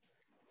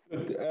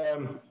 Good.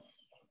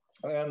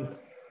 And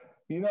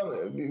you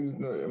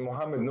know,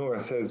 Mohammed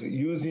Noor says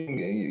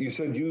you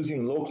said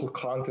using local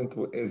content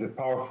is a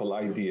powerful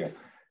idea.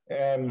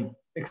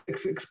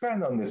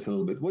 Expand on this a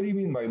little bit. What do you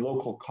mean by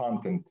local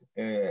content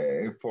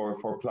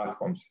for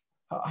platforms?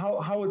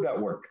 How would that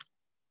work?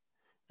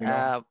 You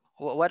know,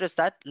 What is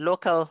that?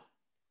 Local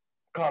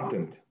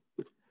content,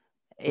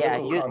 yeah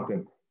local you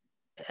content.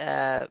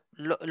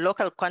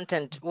 Local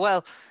content.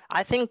 Well,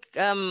 I think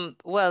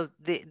well,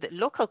 the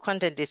local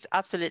content is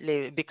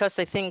absolutely, because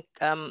I think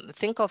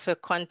of a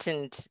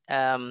content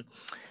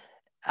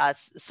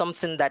as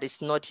something that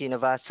is not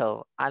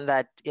universal, and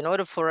that in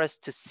order for us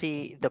to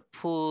see the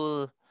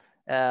full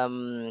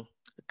um,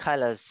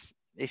 colors,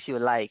 if you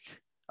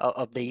like,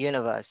 of the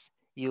universe,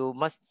 you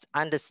must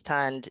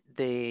understand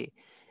the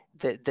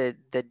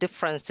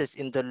differences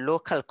in the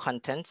local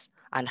contents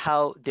and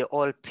how they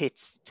all fit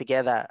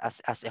together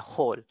as a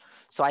whole.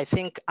 So I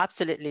think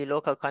absolutely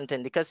local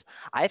content, because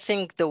I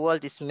think the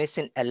world is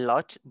missing a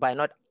lot by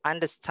not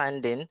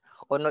understanding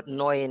or not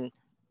knowing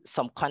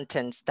some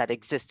contents that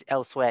exist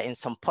elsewhere in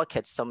some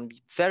pockets, some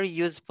very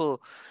useful,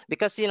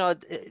 because you know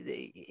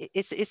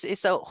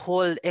it's a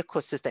whole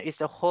ecosystem, it's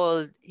a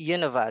whole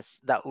universe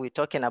that we're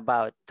talking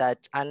about.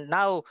 That, and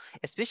now,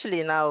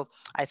 especially now,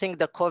 I think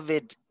the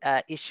COVID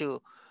issue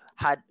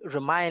had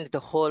reminded the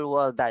whole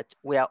world that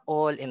we are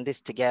all in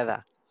this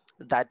together,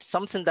 that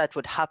something that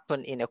would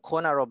happen in a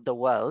corner of the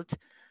world,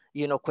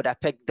 you know, could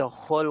affect the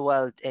whole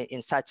world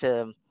in such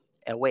a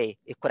way.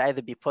 It could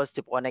either be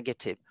positive or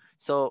negative.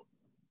 So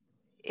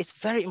it's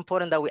very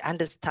important that we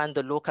understand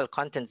the local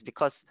contents,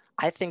 because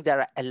I think there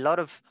are a lot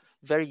of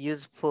very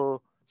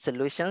useful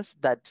solutions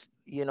that,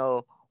 you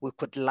know, we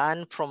could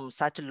learn from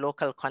certain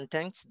local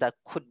contents that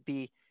could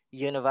be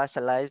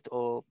universalized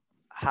or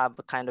have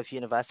a kind of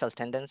universal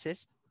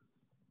tendencies.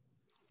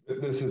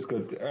 This is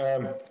good.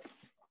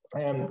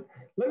 And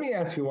let me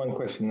ask you one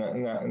question,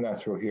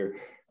 Nasiru, here,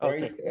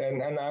 right?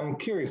 Okay. And I'm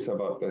curious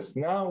about this.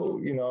 Now,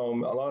 you know,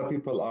 a lot of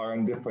people are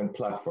on different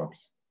platforms.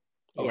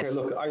 Okay, Yes.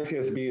 look,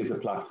 ICSB is a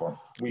platform.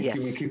 We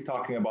Yes. keep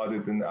talking about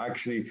it, and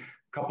actually,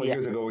 a couple of Yeah.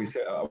 years ago,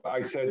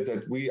 I said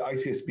that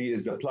ICSB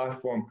is the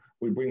platform.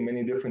 We bring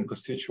many different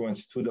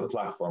constituents to the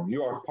platform.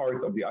 You are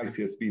part of the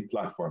ICSB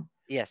platform.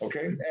 Yes.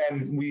 Okay,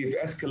 and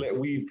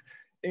we've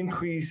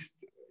increased.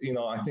 You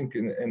know, I think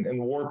in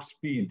warp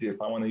speed, if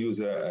I want to use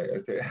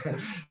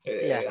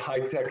Yeah. a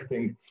high tech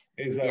thing,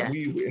 is that Yeah.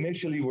 we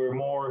initially were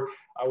more.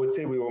 I would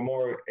say we were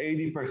more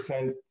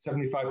 80%,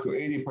 75 to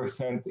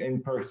 80%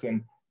 in person,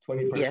 Yes.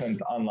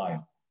 20% online.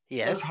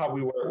 That's Yes. how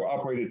we were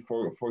operated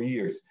for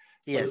years.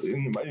 But Yes.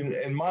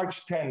 in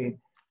March 10,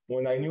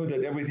 when I knew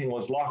that everything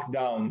was locked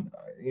down,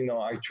 you know,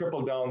 I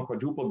tripled down,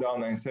 quadrupled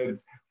down, and said,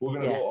 we're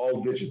going to Yeah. go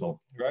all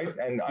digital, right?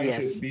 And Yes.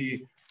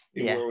 ICSB,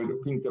 Yeah. were, I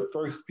think, the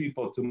first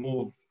people to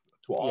move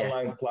to Yeah.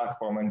 online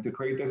platform and to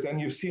create this.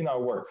 And you've seen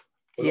our work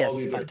with all Yes.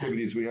 these Fantastic.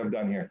 activities we have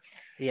done here.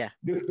 Yeah.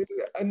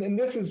 And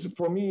this is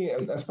for me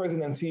as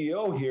president and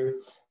CEO here.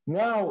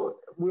 now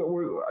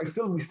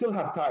we still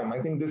have time. I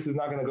think this is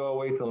not going to go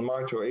away till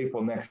March or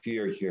April next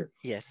year here.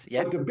 Yes.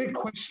 Yeah. But the big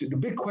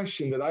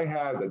question that I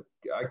have that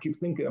I keep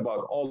thinking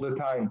about all the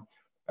time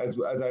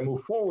as I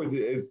move forward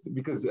is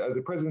because as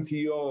a president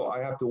CEO, I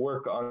have to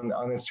work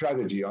on a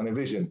strategy, on a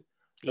vision,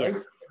 right?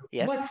 Yes.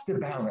 Yes. What's the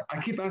balance?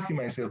 I keep asking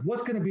myself,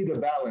 what's going to be the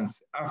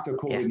balance after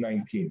Yeah.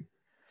 COVID-19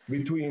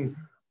 between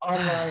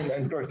online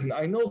and person?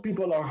 I know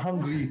people are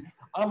hungry.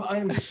 I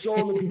am so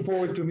looking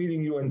forward to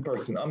meeting you in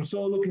person. I'm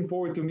so looking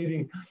forward to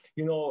meeting,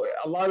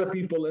 a lot of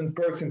people in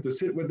person to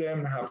sit with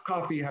them, have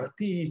coffee, have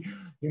tea,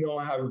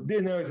 have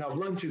dinners, have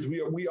lunches.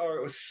 We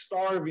are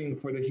starving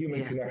for the human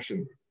Yeah.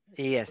 connection,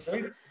 Yes.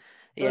 right?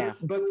 Yeah.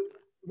 But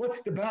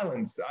what's the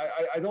balance?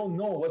 I don't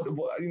know if I'm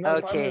going to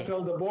Okay.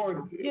 tell the board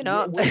You know,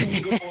 where do we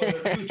go in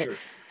the future.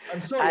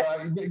 I'm sorry.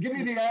 I, Give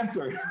me the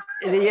answer.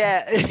 yeah,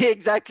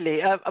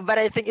 exactly. But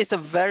I think it's a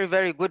very,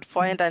 very good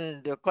point,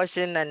 and the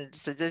question and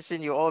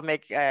suggestion you all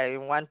make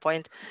in one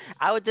point.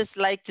 I would just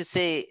like to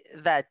say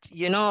that,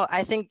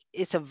 I think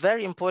it's a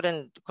very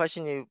important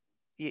question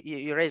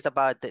you raised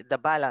about the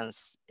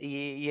balance.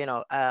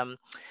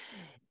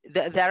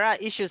 There are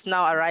issues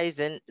now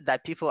arising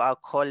that people are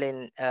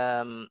calling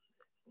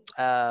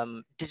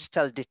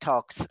digital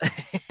detox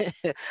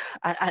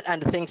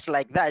and things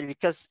like that,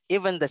 because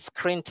even the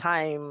screen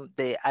time,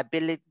 the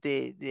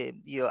ability,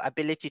 your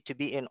ability to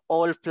be in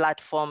all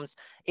platforms,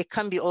 it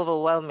can be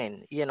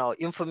overwhelming,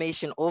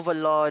 information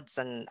overloads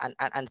and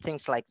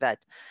things like that.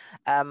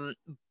 um,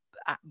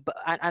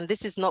 and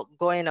this is not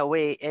going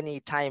away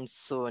anytime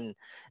soon.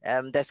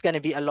 There's going to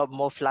be a lot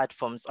more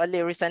platforms.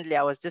 Only recently,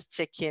 I was just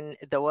checking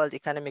the World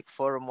Economic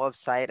Forum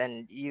website,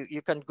 and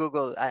you can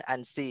Google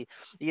and see.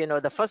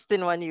 The first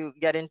thing when you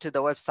get into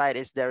the website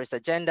is there is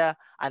agenda,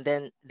 and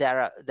then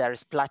there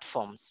is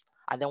platforms.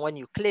 And then when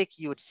you click,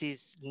 you would see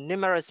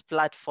numerous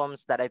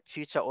platforms that are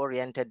future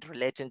oriented,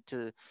 relating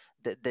to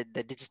the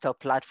digital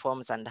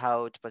platforms and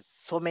how it was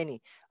so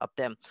many of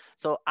them.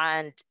 So,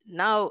 and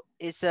now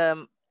it's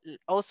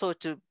also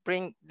to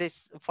bring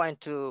this point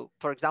to,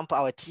 for example,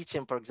 our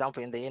teaching, for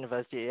example, in the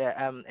university.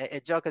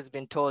 A joke has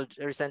been told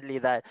recently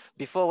that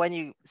before, when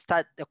you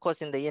start a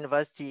course in the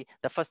university,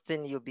 the first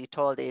thing you'll be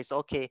told is,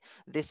 okay,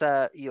 these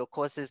are your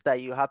courses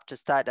that you have to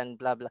start and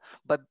blah, blah.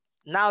 But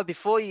now,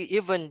 before you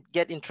even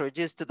get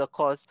introduced to the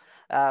course,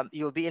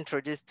 you'll be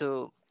introduced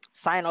to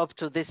sign up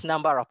to this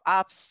number of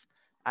apps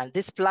and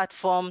these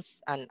platforms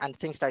and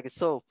things like this.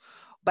 So,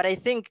 but I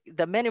think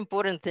the main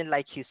important thing,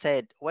 like you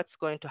said, what's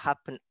going to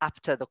happen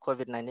after the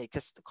COVID-19,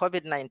 because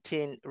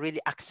COVID-19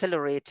 really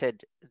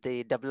accelerated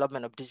the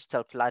development of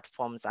digital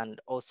platforms and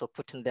also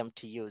putting them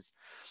to use.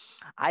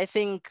 I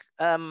think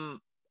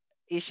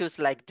issues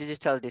like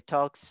digital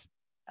detox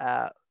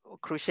are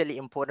crucially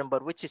important,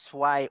 but which is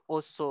why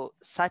also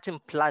certain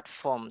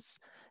platforms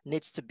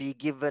needs to be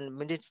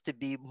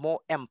more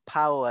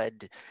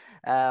empowered,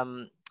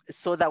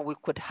 so that we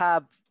could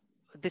have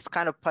this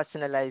kind of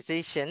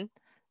personalization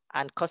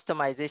and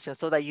customization,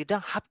 so that you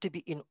don't have to be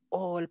in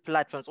all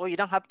platforms, or you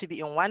don't have to be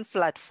in one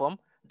platform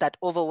that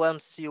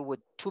overwhelms you with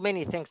too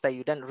many things that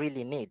you don't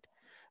really need.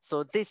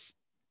 So this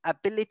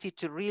ability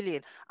to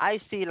really, I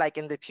see, like,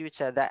 in the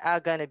future, there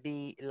are going to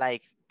be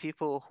like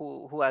people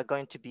who are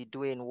going to be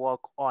doing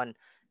work on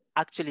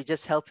actually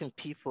just helping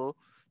people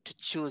to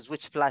choose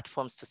which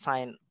platforms to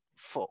sign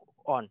for,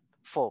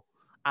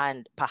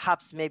 and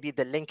perhaps maybe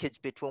the linkage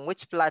between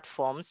which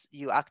platforms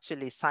you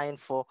actually sign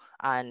for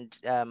and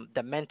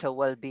the mental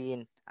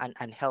well-being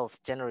and health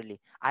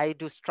generally. I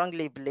do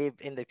strongly believe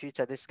in the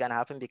future this is going to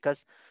happen,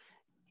 because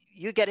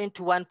you get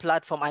into one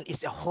platform and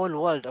it's a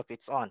whole world of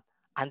its own,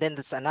 and then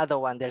there's another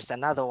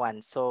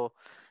one. So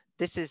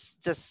this is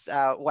just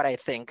what I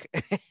think.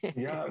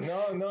 Yeah,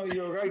 no,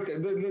 you're right.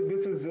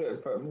 This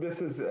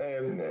is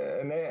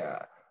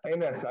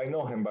Ines. I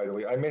know him, by the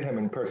way. I met him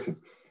in person,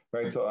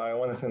 right? So I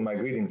want to send my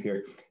greetings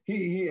here.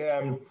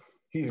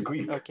 He's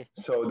Greek, Okay.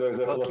 so there's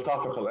a Okay.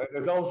 philosophical.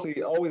 There's also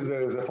always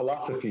there's a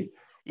philosophy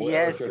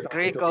where if Yes, you're talking to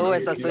Greek a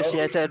always Greek.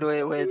 associated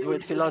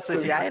with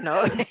philosophy, I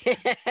know.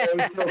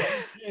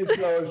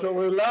 So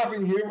we're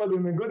laughing here, but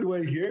in a good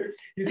way here.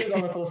 He said,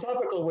 on a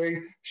philosophical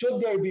way,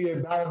 should there be a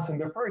balance in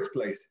the first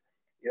place?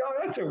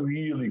 That's a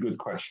really good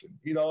question.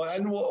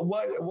 And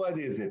what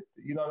is it?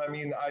 You know what I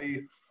mean?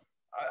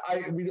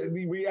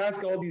 We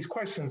ask all these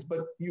questions,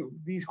 but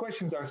these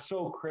questions are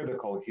so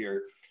critical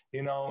here.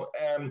 And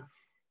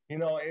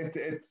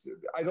it's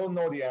I don't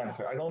know the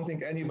answer. I don't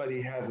think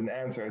anybody has an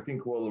answer. I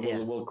think we'll Yeah,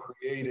 we'll, we'll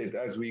create it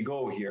as we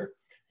go here,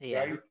 yeah,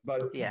 right?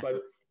 But yeah. but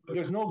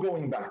there's no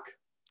going back,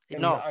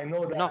 and No, I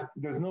know no, that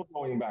there's no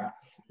going back,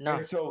 no.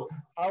 right? So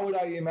how would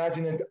I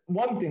imagine it?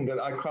 One thing that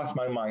I crossed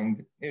my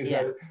mind is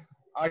Yeah. that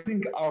I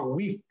think our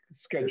week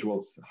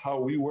schedules, how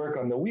we work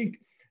on the week,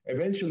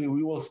 eventually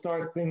we will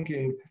start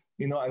thinking,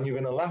 and you're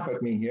going to laugh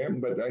at me here,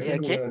 but I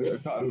think we're Okay. going to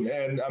talk,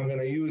 and I'm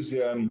going to use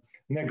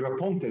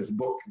Negroponte's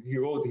book.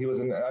 He was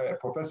a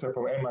professor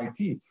from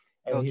MIT,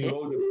 and he Okay.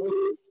 wrote a book,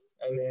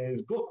 and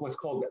his book was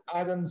called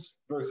Atoms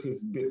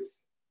versus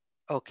Bits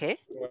Okay.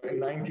 in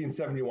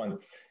 1971.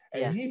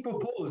 And Yeah. he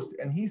proposed,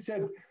 and he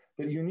said,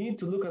 that you need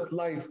to look at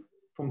life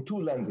from two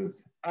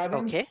lenses.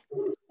 Okay. Atoms,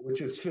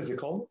 which is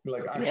physical,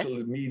 like Yes.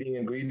 actual meeting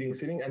and greeting,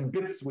 sitting, and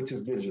bits, which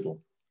is digital.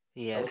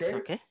 Yes. Okay?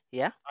 Okay.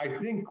 Yeah. I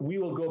think we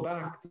will go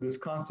back to this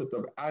concept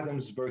of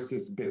atoms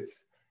versus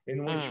bits,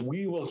 in which Mm.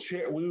 we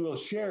will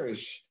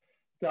cherish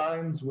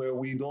times where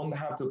we don't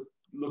have to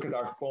look at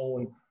our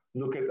phone,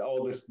 look at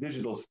all this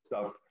digital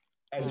stuff,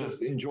 and Mm.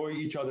 just enjoy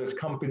each other's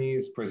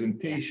companies. Yeah.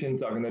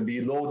 Presentations are going to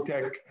be low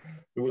tech.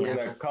 We're Yeah.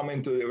 going to come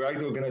into it, right?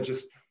 We're going to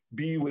just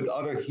be with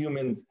other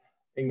humans,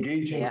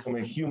 engaging Yeah. from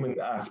a human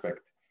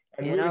aspect.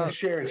 And You we're going know,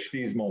 to cherish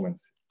these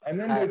moments. And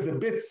then I there's the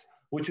bits,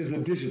 which is a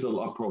digital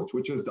approach,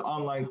 which is the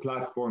online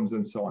platforms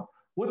and so on.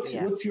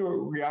 yeah. What's your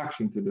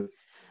reaction to this?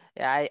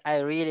 Yeah, I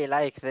really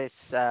like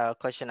this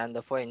question and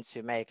the points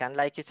you make. And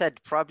like you said,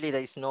 probably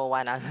there is no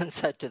one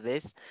answer to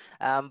this.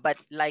 But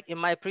like in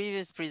my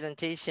previous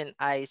presentation,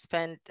 I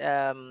spent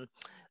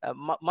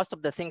most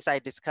of the things I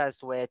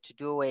discussed were to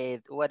do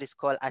with what is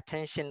called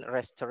attention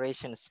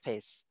restoration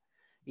space,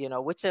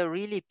 which are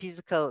really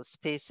physical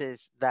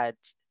spaces that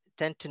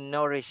tend to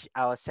nourish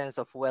our sense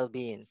of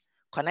well-being.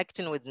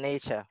 Connecting with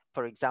nature,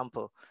 for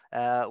example,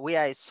 we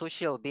are a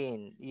social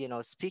being,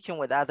 speaking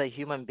with other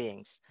human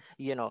beings.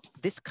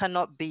 This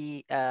cannot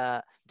be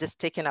just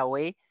taken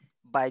away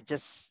by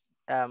just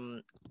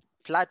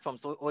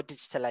platforms or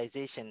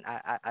digitalization,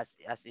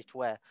 as it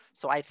were.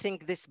 So I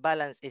think this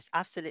balance is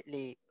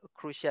absolutely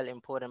crucial,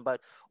 important, but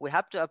we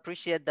have to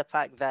appreciate the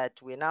fact that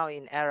we're now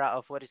in era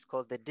of what is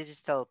called the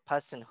digital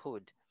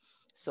personhood.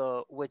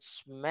 So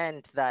which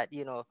meant that,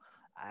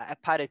 a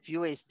part of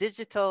you is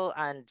digital,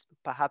 and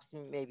perhaps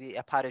maybe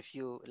a part of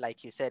you,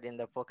 like you said in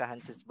the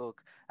Pocahontas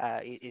book,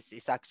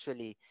 is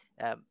actually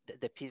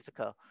the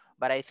physical.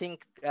 But I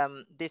think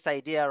this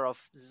idea of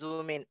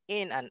zooming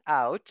in and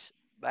out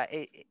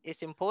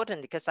is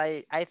important, because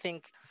I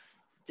think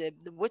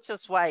which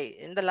is why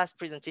in the last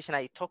presentation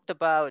I talked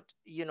about,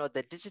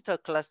 the digital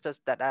clusters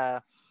that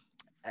are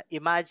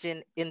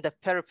emerging in the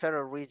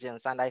peripheral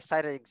regions, and I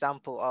cited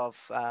example of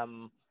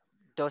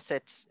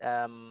Dorset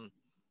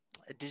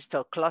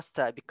digital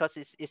cluster, because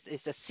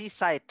it's a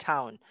seaside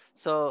town.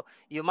 So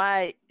you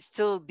might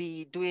still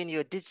be doing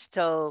your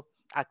digital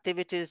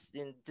activities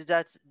in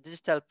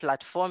digital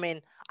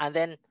platforming, and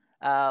then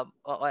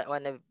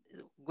on a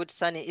good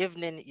sunny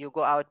evening, you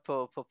go out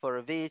for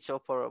a beach, or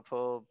for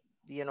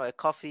a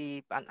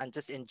coffee, and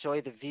just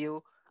enjoy the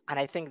view. And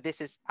I think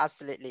this is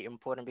absolutely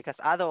important, because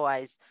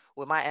otherwise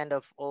we might end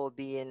up all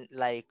being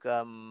like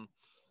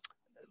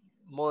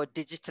more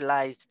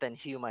digitalized than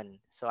human.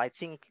 So I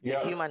think the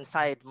Yeah, human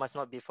side must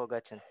not be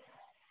forgotten.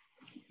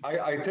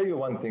 I tell you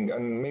one thing,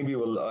 and maybe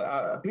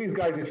we'll please,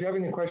 guys, if you have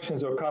any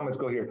questions or comments,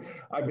 go here.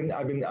 I've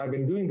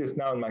been doing this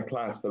now in my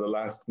class for the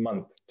last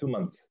month, 2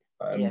 months,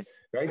 Yes,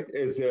 right?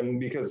 Is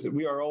because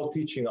we are all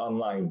teaching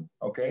online,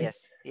 okay?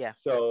 yes, yeah,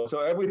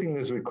 So everything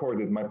is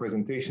recorded. My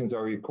presentations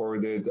are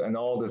recorded, and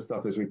all this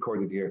stuff is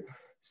recorded here.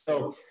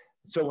 yeah,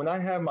 So when I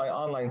have my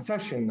online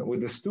session with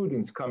the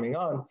students coming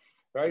on,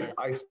 right? yeah,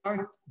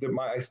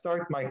 I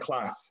start my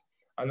class,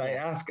 and I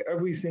yeah, ask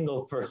every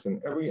single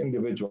person, every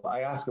individual.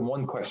 I ask them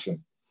one question,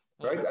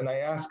 mm, right? And I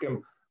ask them,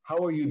 "How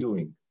are you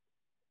doing?"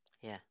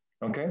 yeah,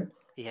 Okay. And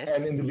yes,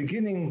 in the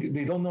beginning,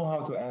 they don't know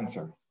how to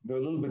answer.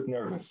 They're a little bit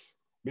nervous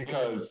mm,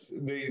 because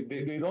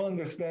they don't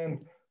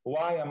understand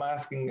why I'm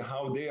asking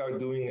how they are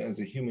doing as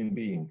a human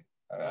being,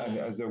 mm,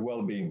 as their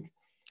well-being,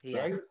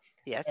 yeah, right?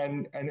 yes,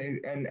 And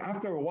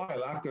after a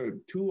while, after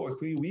 2 or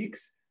 3 weeks,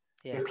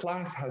 yeah, the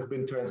class has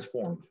been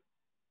transformed.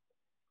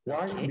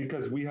 Why? okay,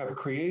 Because we have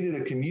created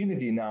a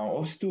community now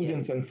of yeah,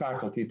 students and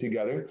faculty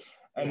together,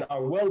 and yeah,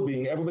 our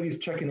well-being. Everybody's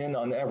checking in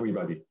on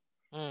everybody.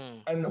 mm,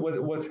 And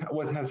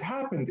what has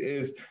happened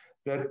is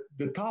that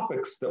the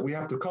topics that we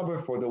have to cover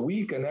for the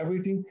week and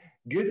everything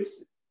gets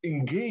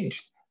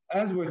engaged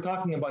as we're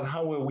talking about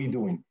how are we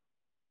doing.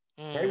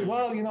 Right? mm,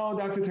 Well,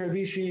 Dr.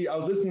 Tarbishi, I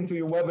was listening to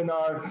your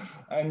webinar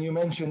and you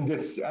mentioned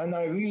this, and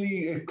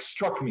it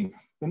struck me.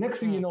 The next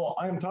thing you mm, know,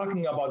 I'm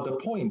talking about the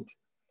point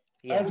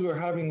yes, as we're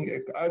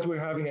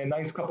having a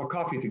nice cup of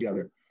coffee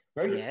together,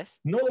 right? yes,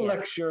 No yeah,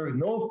 lecture,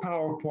 no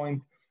PowerPoint,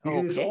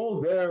 because it's okay, all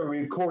there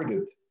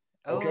recorded.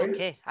 Okay,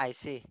 okay, I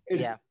see, is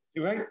yeah,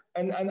 right,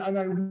 and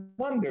I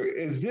wonder,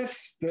 is this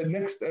the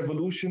next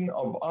evolution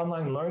of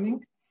online learning?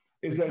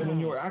 Is that when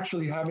mm, you're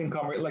actually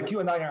like you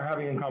and I are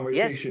having a yes,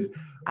 conversation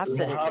with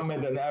absolutely,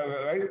 Mohammed and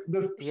right,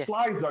 the yes,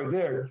 slides are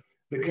there.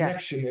 The yeah.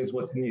 connection is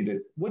what's needed.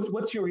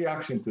 What's your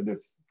reaction to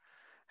this?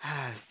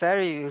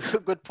 Very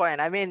good point.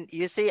 I mean,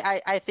 you see,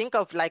 I think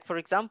of, like, for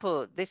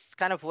example, this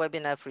kind of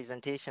webinar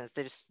presentations,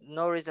 there's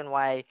no reason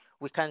why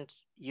we can't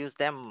use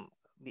them,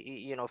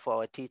 for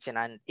our teaching.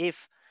 And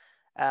if,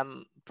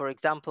 for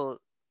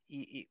example,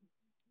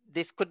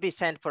 this could be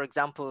sent, for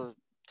example,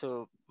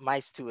 to my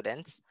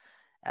students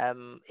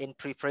in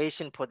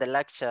preparation for the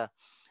lecture,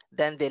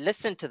 then they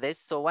listen to this.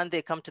 So when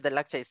they come to the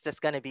lecture, it's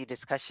just going to be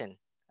discussion,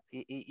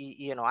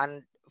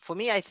 and for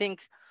me, I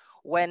think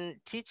when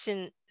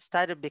teaching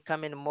started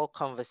becoming more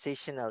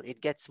conversational,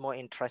 it gets more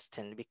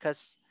interesting,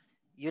 because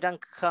you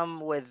don't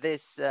come with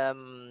this,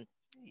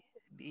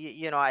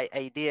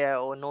 idea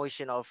or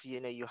notion of,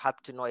 you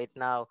have to know it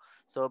now.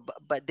 So,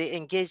 but they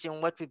engage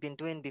in what we've been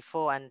doing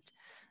before, and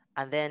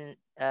then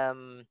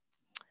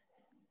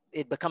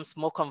it becomes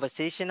more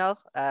conversational,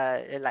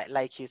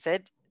 like you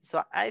said.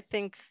 So I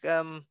think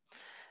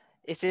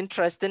it's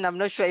interesting. I'm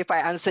not sure if I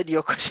answered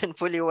your question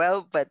fully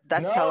well, but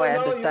that's how No, I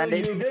no, understand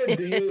it. you did.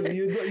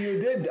 You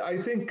did.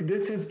 I think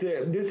this is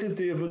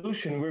the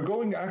evolution. We're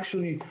going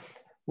actually.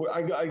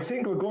 I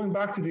think we're going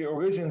back to the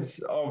origins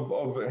of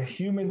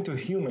human to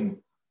human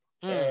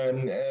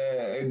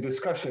Mm,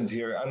 discussions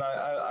here, and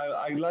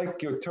I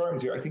like your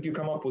terms here. I think you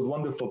come up with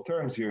wonderful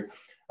terms here.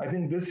 I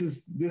think this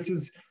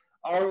is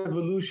our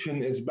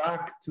evolution is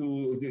back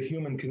to the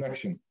human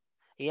connection.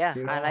 yeah,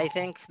 You and know, I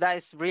think that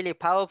is really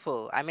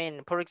powerful. I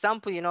mean, for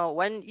example,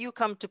 when you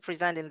come to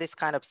present in this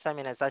kind of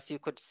seminars, as you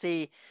could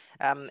see,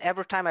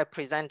 every time I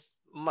present,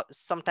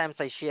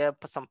 sometimes I share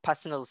some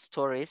personal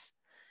stories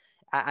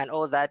and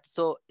all that.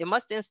 So in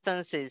most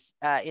instances,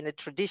 in a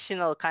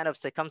traditional kind of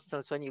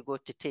circumstance, when you go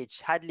to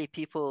teach, hardly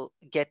people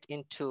get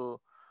into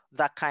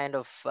that kind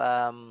of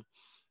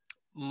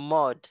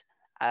mode,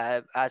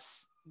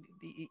 as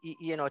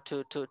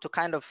to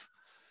kind of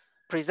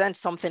present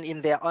something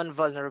in their own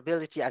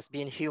vulnerability as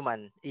being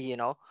human.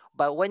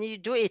 But when you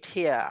do it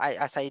here,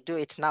 as I do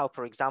it now,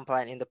 for example,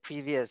 and in the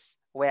previous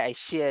where I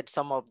shared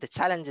some of the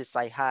challenges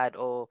I had,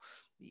 or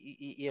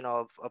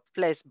a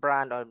place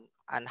brand,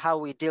 and how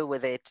we deal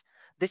with it,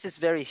 this is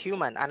very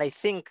human. And I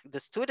think the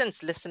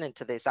students listening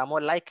to this are more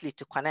likely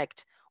to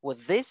connect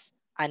with this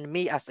and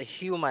me as a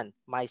human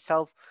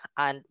myself,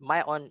 and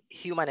my own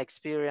human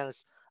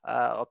experience,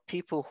 of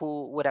people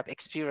who would have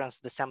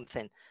experienced the same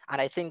thing.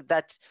 And I think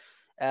that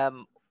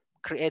um,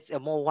 creates a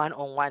more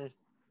one-on-one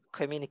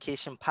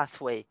communication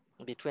pathway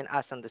between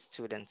us and the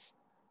students.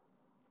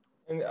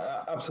 and,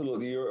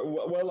 absolutely, you're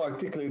well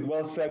articulated,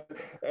 well said.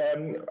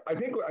 I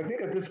think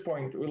at this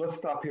point, well, let's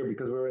stop here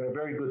because we're in a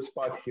very good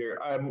spot here.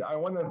 I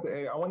want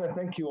to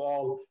thank you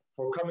all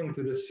for coming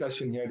to this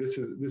session here. This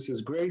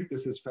is great.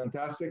 This is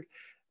fantastic.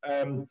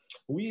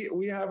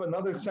 We have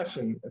another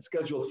session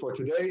scheduled for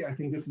today. I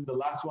think this is the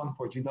last one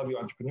for GW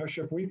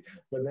Entrepreneurship Week,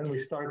 but then we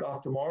start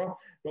off tomorrow.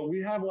 But we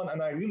have one,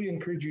 and I really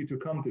encourage you to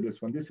come to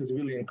this one. This is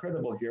really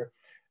incredible here,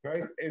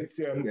 right?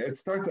 It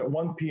starts at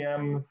 1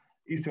 p.m.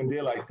 Eastern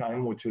Daylight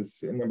Time, which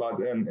is in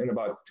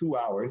about 2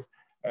 hours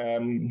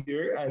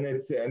here, and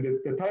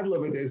the title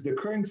of it is "The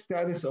Current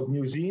Status of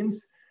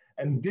Museums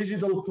and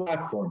Digital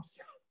Platforms: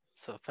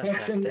 So Passion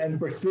fantastic. and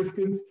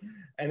Persistence,"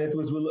 and it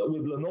was with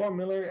Lenore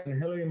Miller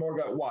and Hilary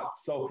Morgat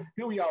Watts. So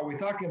here we are. We're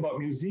talking about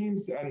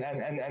museums and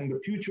the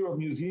future of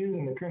museums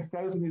and the current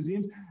status of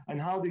museums and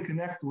how they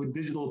connect with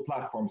digital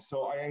platforms. So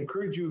I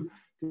encourage you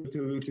to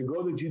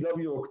go to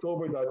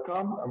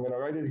gwoctober.com. I'm going to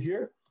write it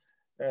here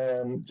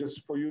just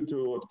for you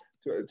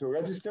to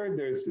register.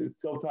 There's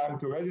still time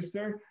to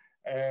register.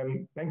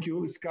 Thank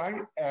you, Sky.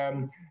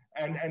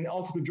 And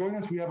also to join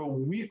us, we have a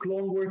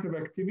week-long worth of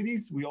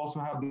activities. We also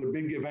have the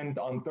big event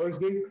on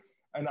Thursday.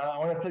 And I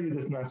want to tell you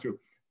this, Nasiru.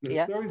 The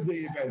Yeah, Thursday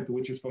event,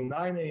 which is from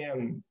 9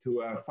 a.m. to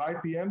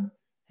 5 p.m.,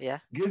 yeah.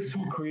 guess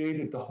who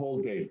created the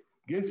whole day?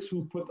 Guess who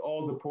put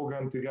all the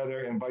program together,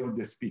 invited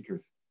the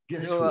speakers?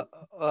 Guess Uh,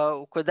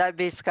 who? could that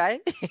be Sky?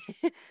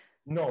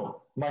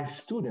 No, my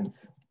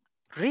students.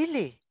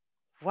 Really?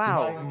 My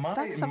Wow, my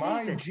that's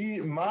my amazing. G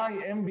my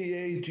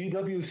MBA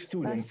GW That's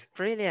students.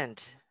 brilliant.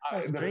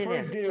 That's The first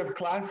brilliant. day of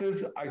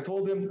classes, I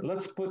told them,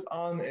 let's put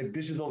on a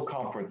digital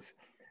conference.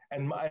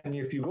 And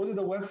if you go to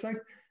the website,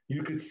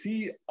 you could see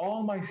all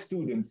my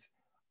students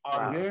are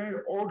Wow,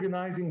 there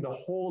organizing the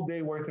whole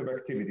day worth of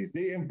activities.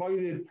 They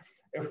invited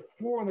a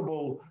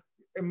formidable,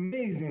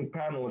 amazing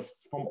panelists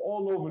from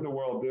all over the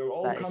world. They're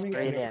all that is coming,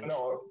 brilliant.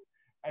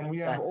 and we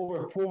have That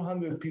over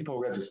 400 people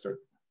registered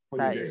for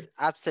the that day. is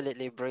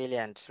absolutely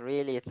brilliant.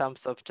 Really,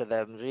 thumbs up to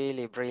them.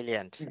 Really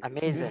brilliant. This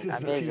Amazing, is the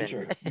amazing.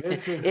 future.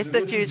 This is It's the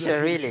this is the future,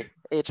 future. really.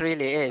 It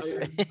really is.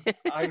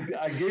 I,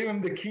 I gave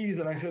him the keys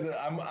and I said,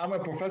 I'm a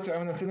professor.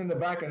 I'm going to sit in the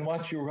back and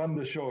watch you run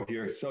the show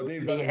here. So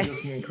they've done Yeah.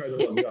 just an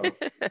incredible job.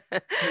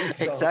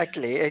 So,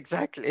 Exactly,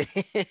 exactly.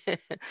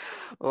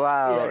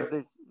 Wow,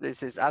 right,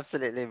 this is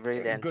absolutely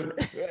brilliant. good.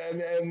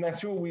 And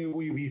Nasru,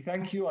 we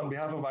thank you on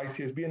behalf of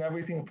ICSB and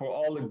everything for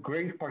all the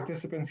great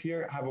participants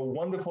here. Have a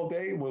wonderful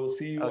day. We'll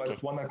see you Okay.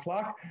 at 1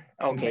 o'clock.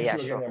 And Okay, thank yeah,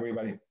 you again, sure.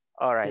 everybody.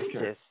 All right. Take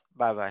care. Cheers.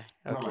 Bye bye.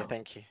 Bye Okay, bye.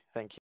 thank you. Thank you.